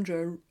and Andrew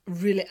are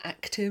really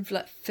active,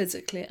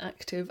 physically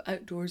active,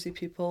 outdoorsy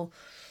people.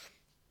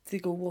 They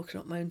go walking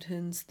up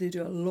mountains, they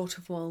do a lot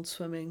of wild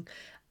swimming,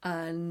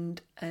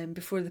 and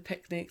before the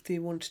picnic they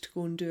wanted to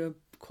go and do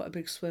quite a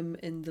big swim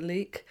in the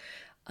lake,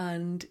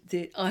 and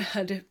I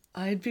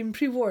had been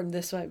pre-warned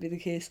this might be the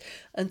case,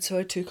 and so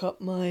I took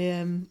up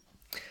my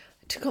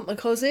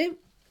cosy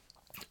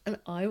and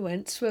I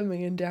went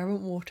swimming in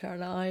Dermot Water,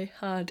 and I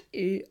had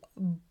a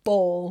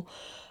ball.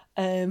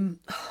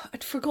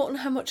 I'd forgotten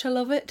how much I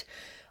love it,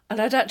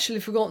 and I'd actually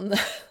forgotten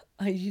that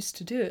I used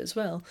to do it as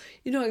well.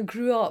 You know, I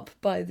grew up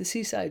by the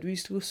seaside. We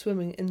used to go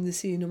swimming in the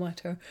sea no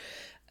matter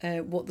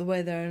what the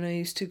weather, and I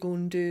used to go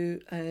and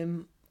do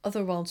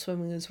other wild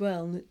swimming as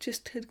well, and it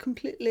just had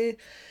completely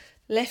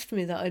left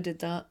me that I did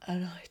that,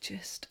 and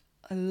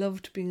I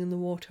loved being in the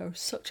water. I was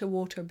such a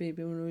water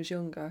baby when I was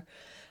younger,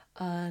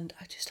 and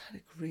I just had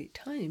a great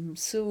time.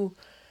 So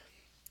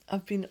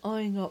I've been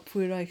eyeing up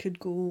where I could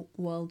go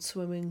wild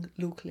swimming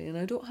locally, and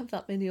I don't have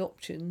that many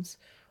options.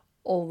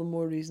 All the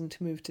more reason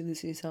to move to the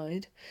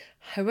seaside.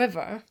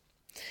 However,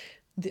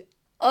 the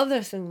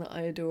other thing that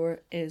I adore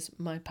is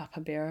my Papa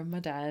Bear,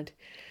 my dad.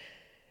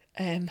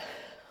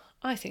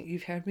 I think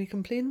you've heard me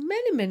complain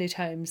many, many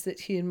times that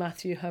he and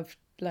Matthew have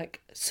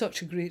like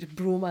such a great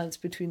bromance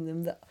between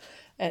them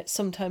that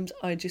sometimes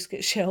I just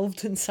get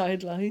shelved and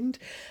sidelined.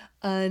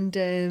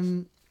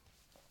 And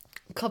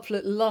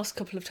last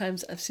couple of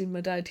times I've seen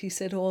my dad, he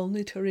said, "Oh, I'll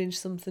need to arrange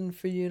something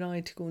for you and I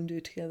to go and do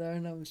together,"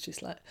 and I was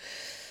just like,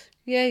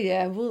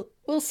 yeah,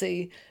 we'll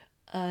see.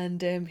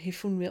 And he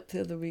phoned me up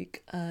the other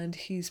week, and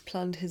he's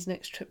planned his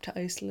next trip to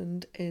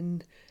Iceland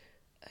in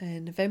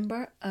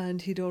November,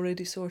 and he'd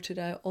already sorted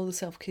out all the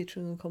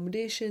self-catering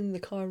accommodation, the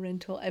car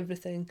rental,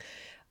 everything.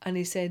 And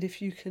he said,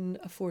 if you can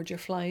afford your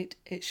flight,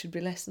 it should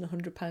be less than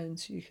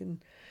 £100. Do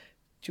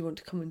you want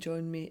to come and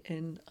join me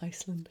in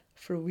Iceland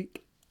for a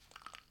week?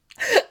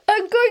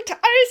 I'm going to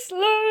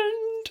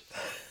Iceland!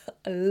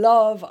 I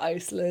love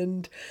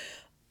Iceland.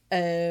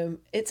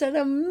 It's an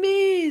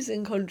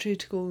amazing country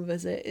to go and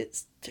visit.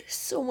 There's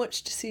so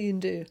much to see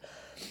and do.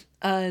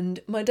 And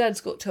my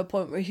dad's got to a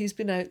point where he's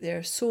been out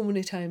there so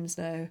many times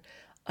now,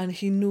 and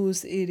he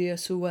knows the area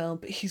so well,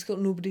 but he's got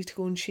nobody to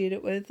go and share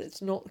it with.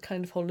 It's not the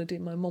kind of holiday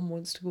my mum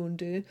wants to go and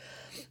do.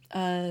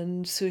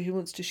 And so he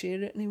wants to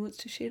share it, and he wants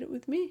to share it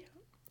with me.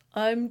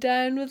 I'm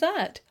down with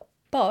that.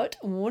 But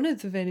one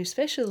of the very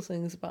special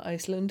things about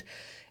Iceland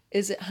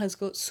is it has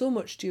got so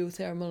much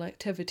geothermal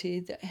activity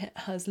that it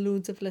has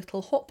loads of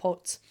little hot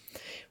pots,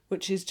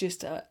 which is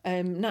just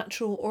a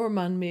natural or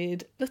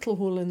man-made little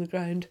hole in the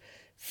ground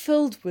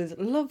filled with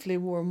lovely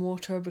warm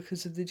water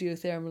because of the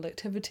geothermal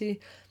activity,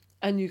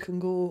 and you can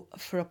go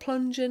for a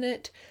plunge in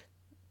it.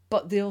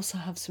 But they also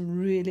have some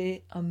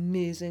really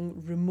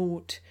amazing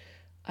remote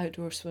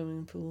outdoor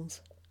swimming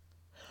pools.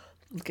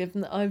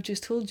 Given that I've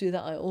just told you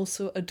that I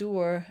also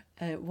adore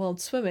wild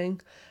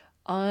swimming,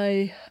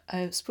 I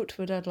spoke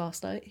to my dad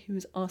last night. He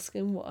was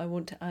asking what I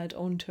want to add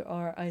on to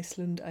our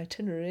Iceland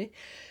itinerary,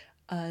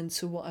 and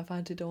so what I've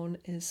added on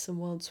is some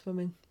wild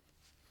swimming.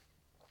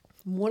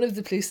 One of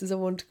the places I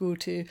want to go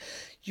to,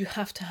 you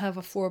have to have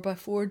a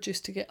 4x4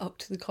 just to get up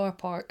to the car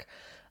park,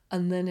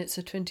 and then it's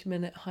a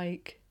 20-minute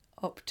hike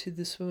up to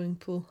the swimming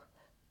pool.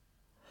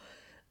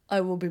 I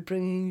will be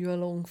bringing you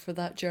along for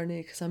that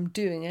journey because I'm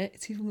doing it.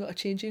 It's even got a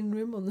changing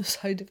room on the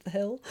side of the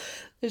hill.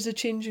 There's a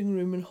changing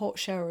room and hot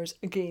showers,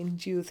 again,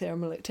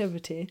 geothermal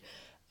activity.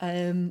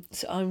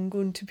 So I'm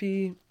going to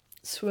be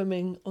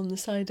swimming on the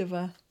side of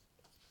a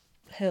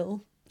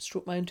hill,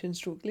 stroke mountain,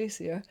 stroke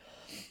glacier,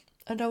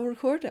 and I'll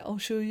record it. I'll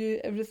show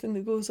you everything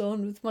that goes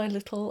on with my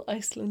little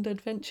Iceland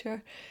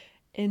adventure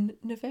in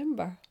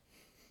November.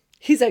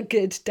 He's a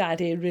good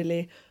daddy,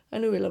 really. I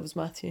know he loves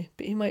Matthew,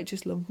 but he might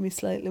just love me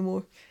slightly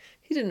more.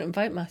 He didn't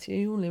invite Matthew,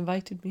 he only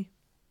invited me.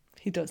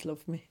 He does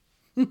love me.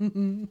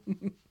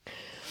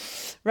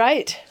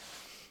 Right.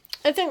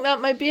 I think that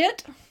might be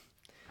it.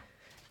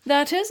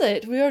 That is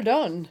it. We are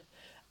done.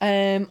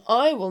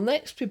 I will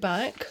next be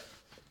back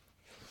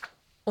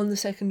on the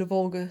 2nd of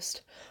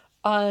August.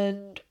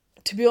 And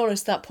to be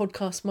honest, that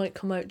podcast might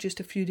come out just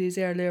a few days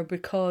earlier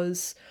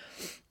because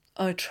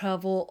I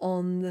travel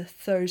on the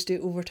Thursday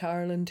over to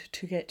Ireland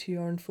to get to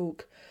Yarn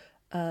Folk.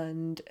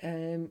 And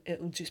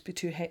it'll just be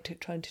too hectic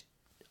trying to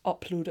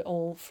upload it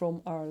all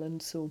from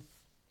Ireland, so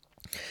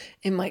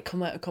it might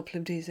come out a couple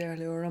of days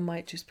earlier, or I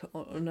might just put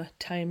it on a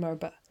timer,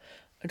 but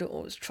I don't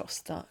always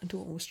trust that. I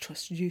don't always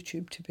trust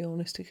YouTube, to be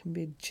honest. It can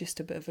be just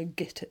a bit of a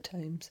git at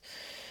times.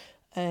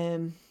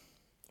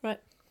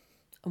 Right,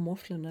 I'm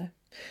waffling now.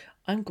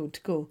 I'm going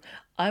to go.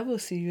 I will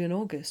see you in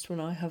August when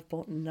I have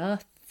bought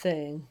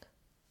nothing.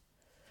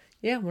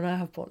 Yeah, when I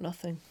have bought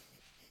nothing.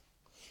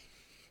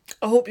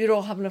 I hope you're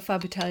all having a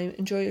fabby time.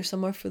 Enjoy your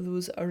summer for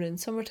those that are in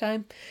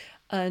summertime.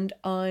 And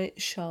I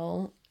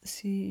shall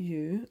see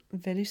you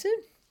very soon.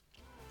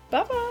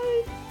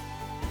 Bye-bye.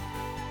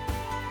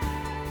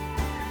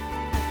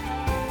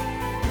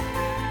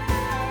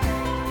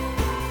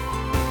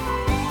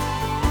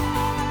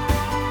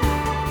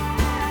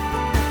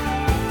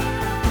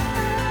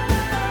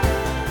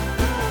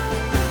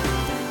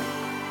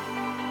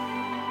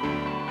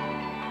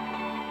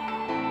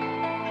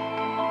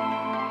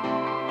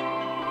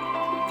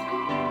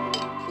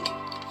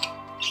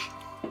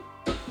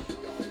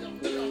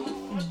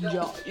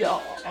 Yeah.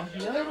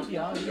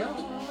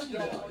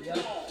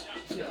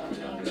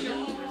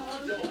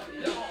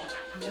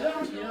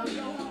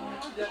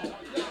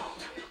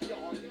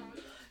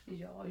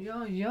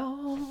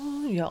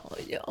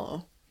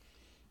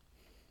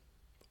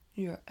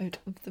 You're out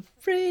of the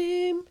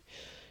frame.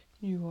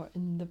 You are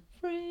in the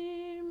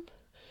frame.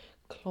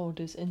 Claude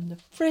is in the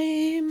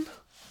frame.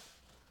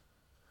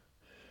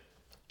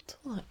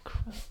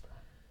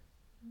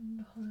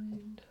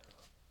 behind.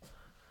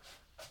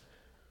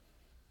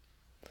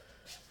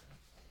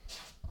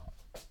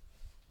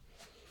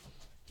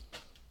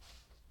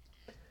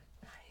 You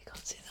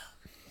can't see that.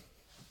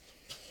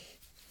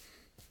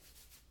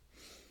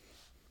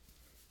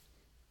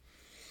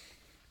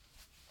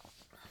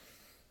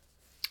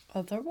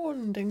 Other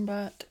one,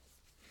 dingbat.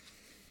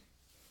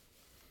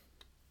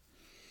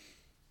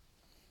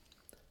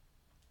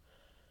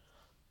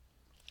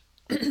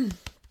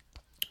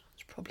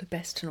 It's probably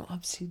best to not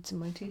have seeds in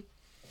my tea.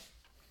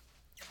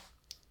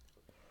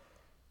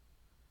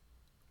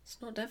 It's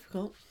not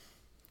difficult.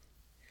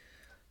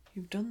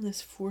 You've done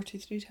this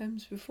 43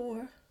 times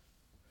before.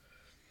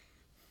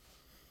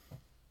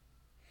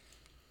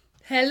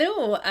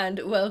 Hello and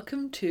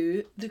welcome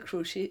to the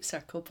Crochet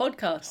Circle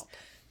podcast.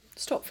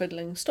 Stop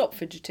fiddling, stop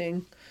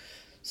fidgeting,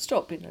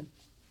 stop being an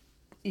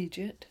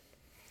idiot.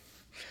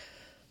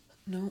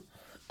 No,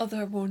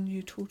 other one,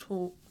 you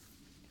total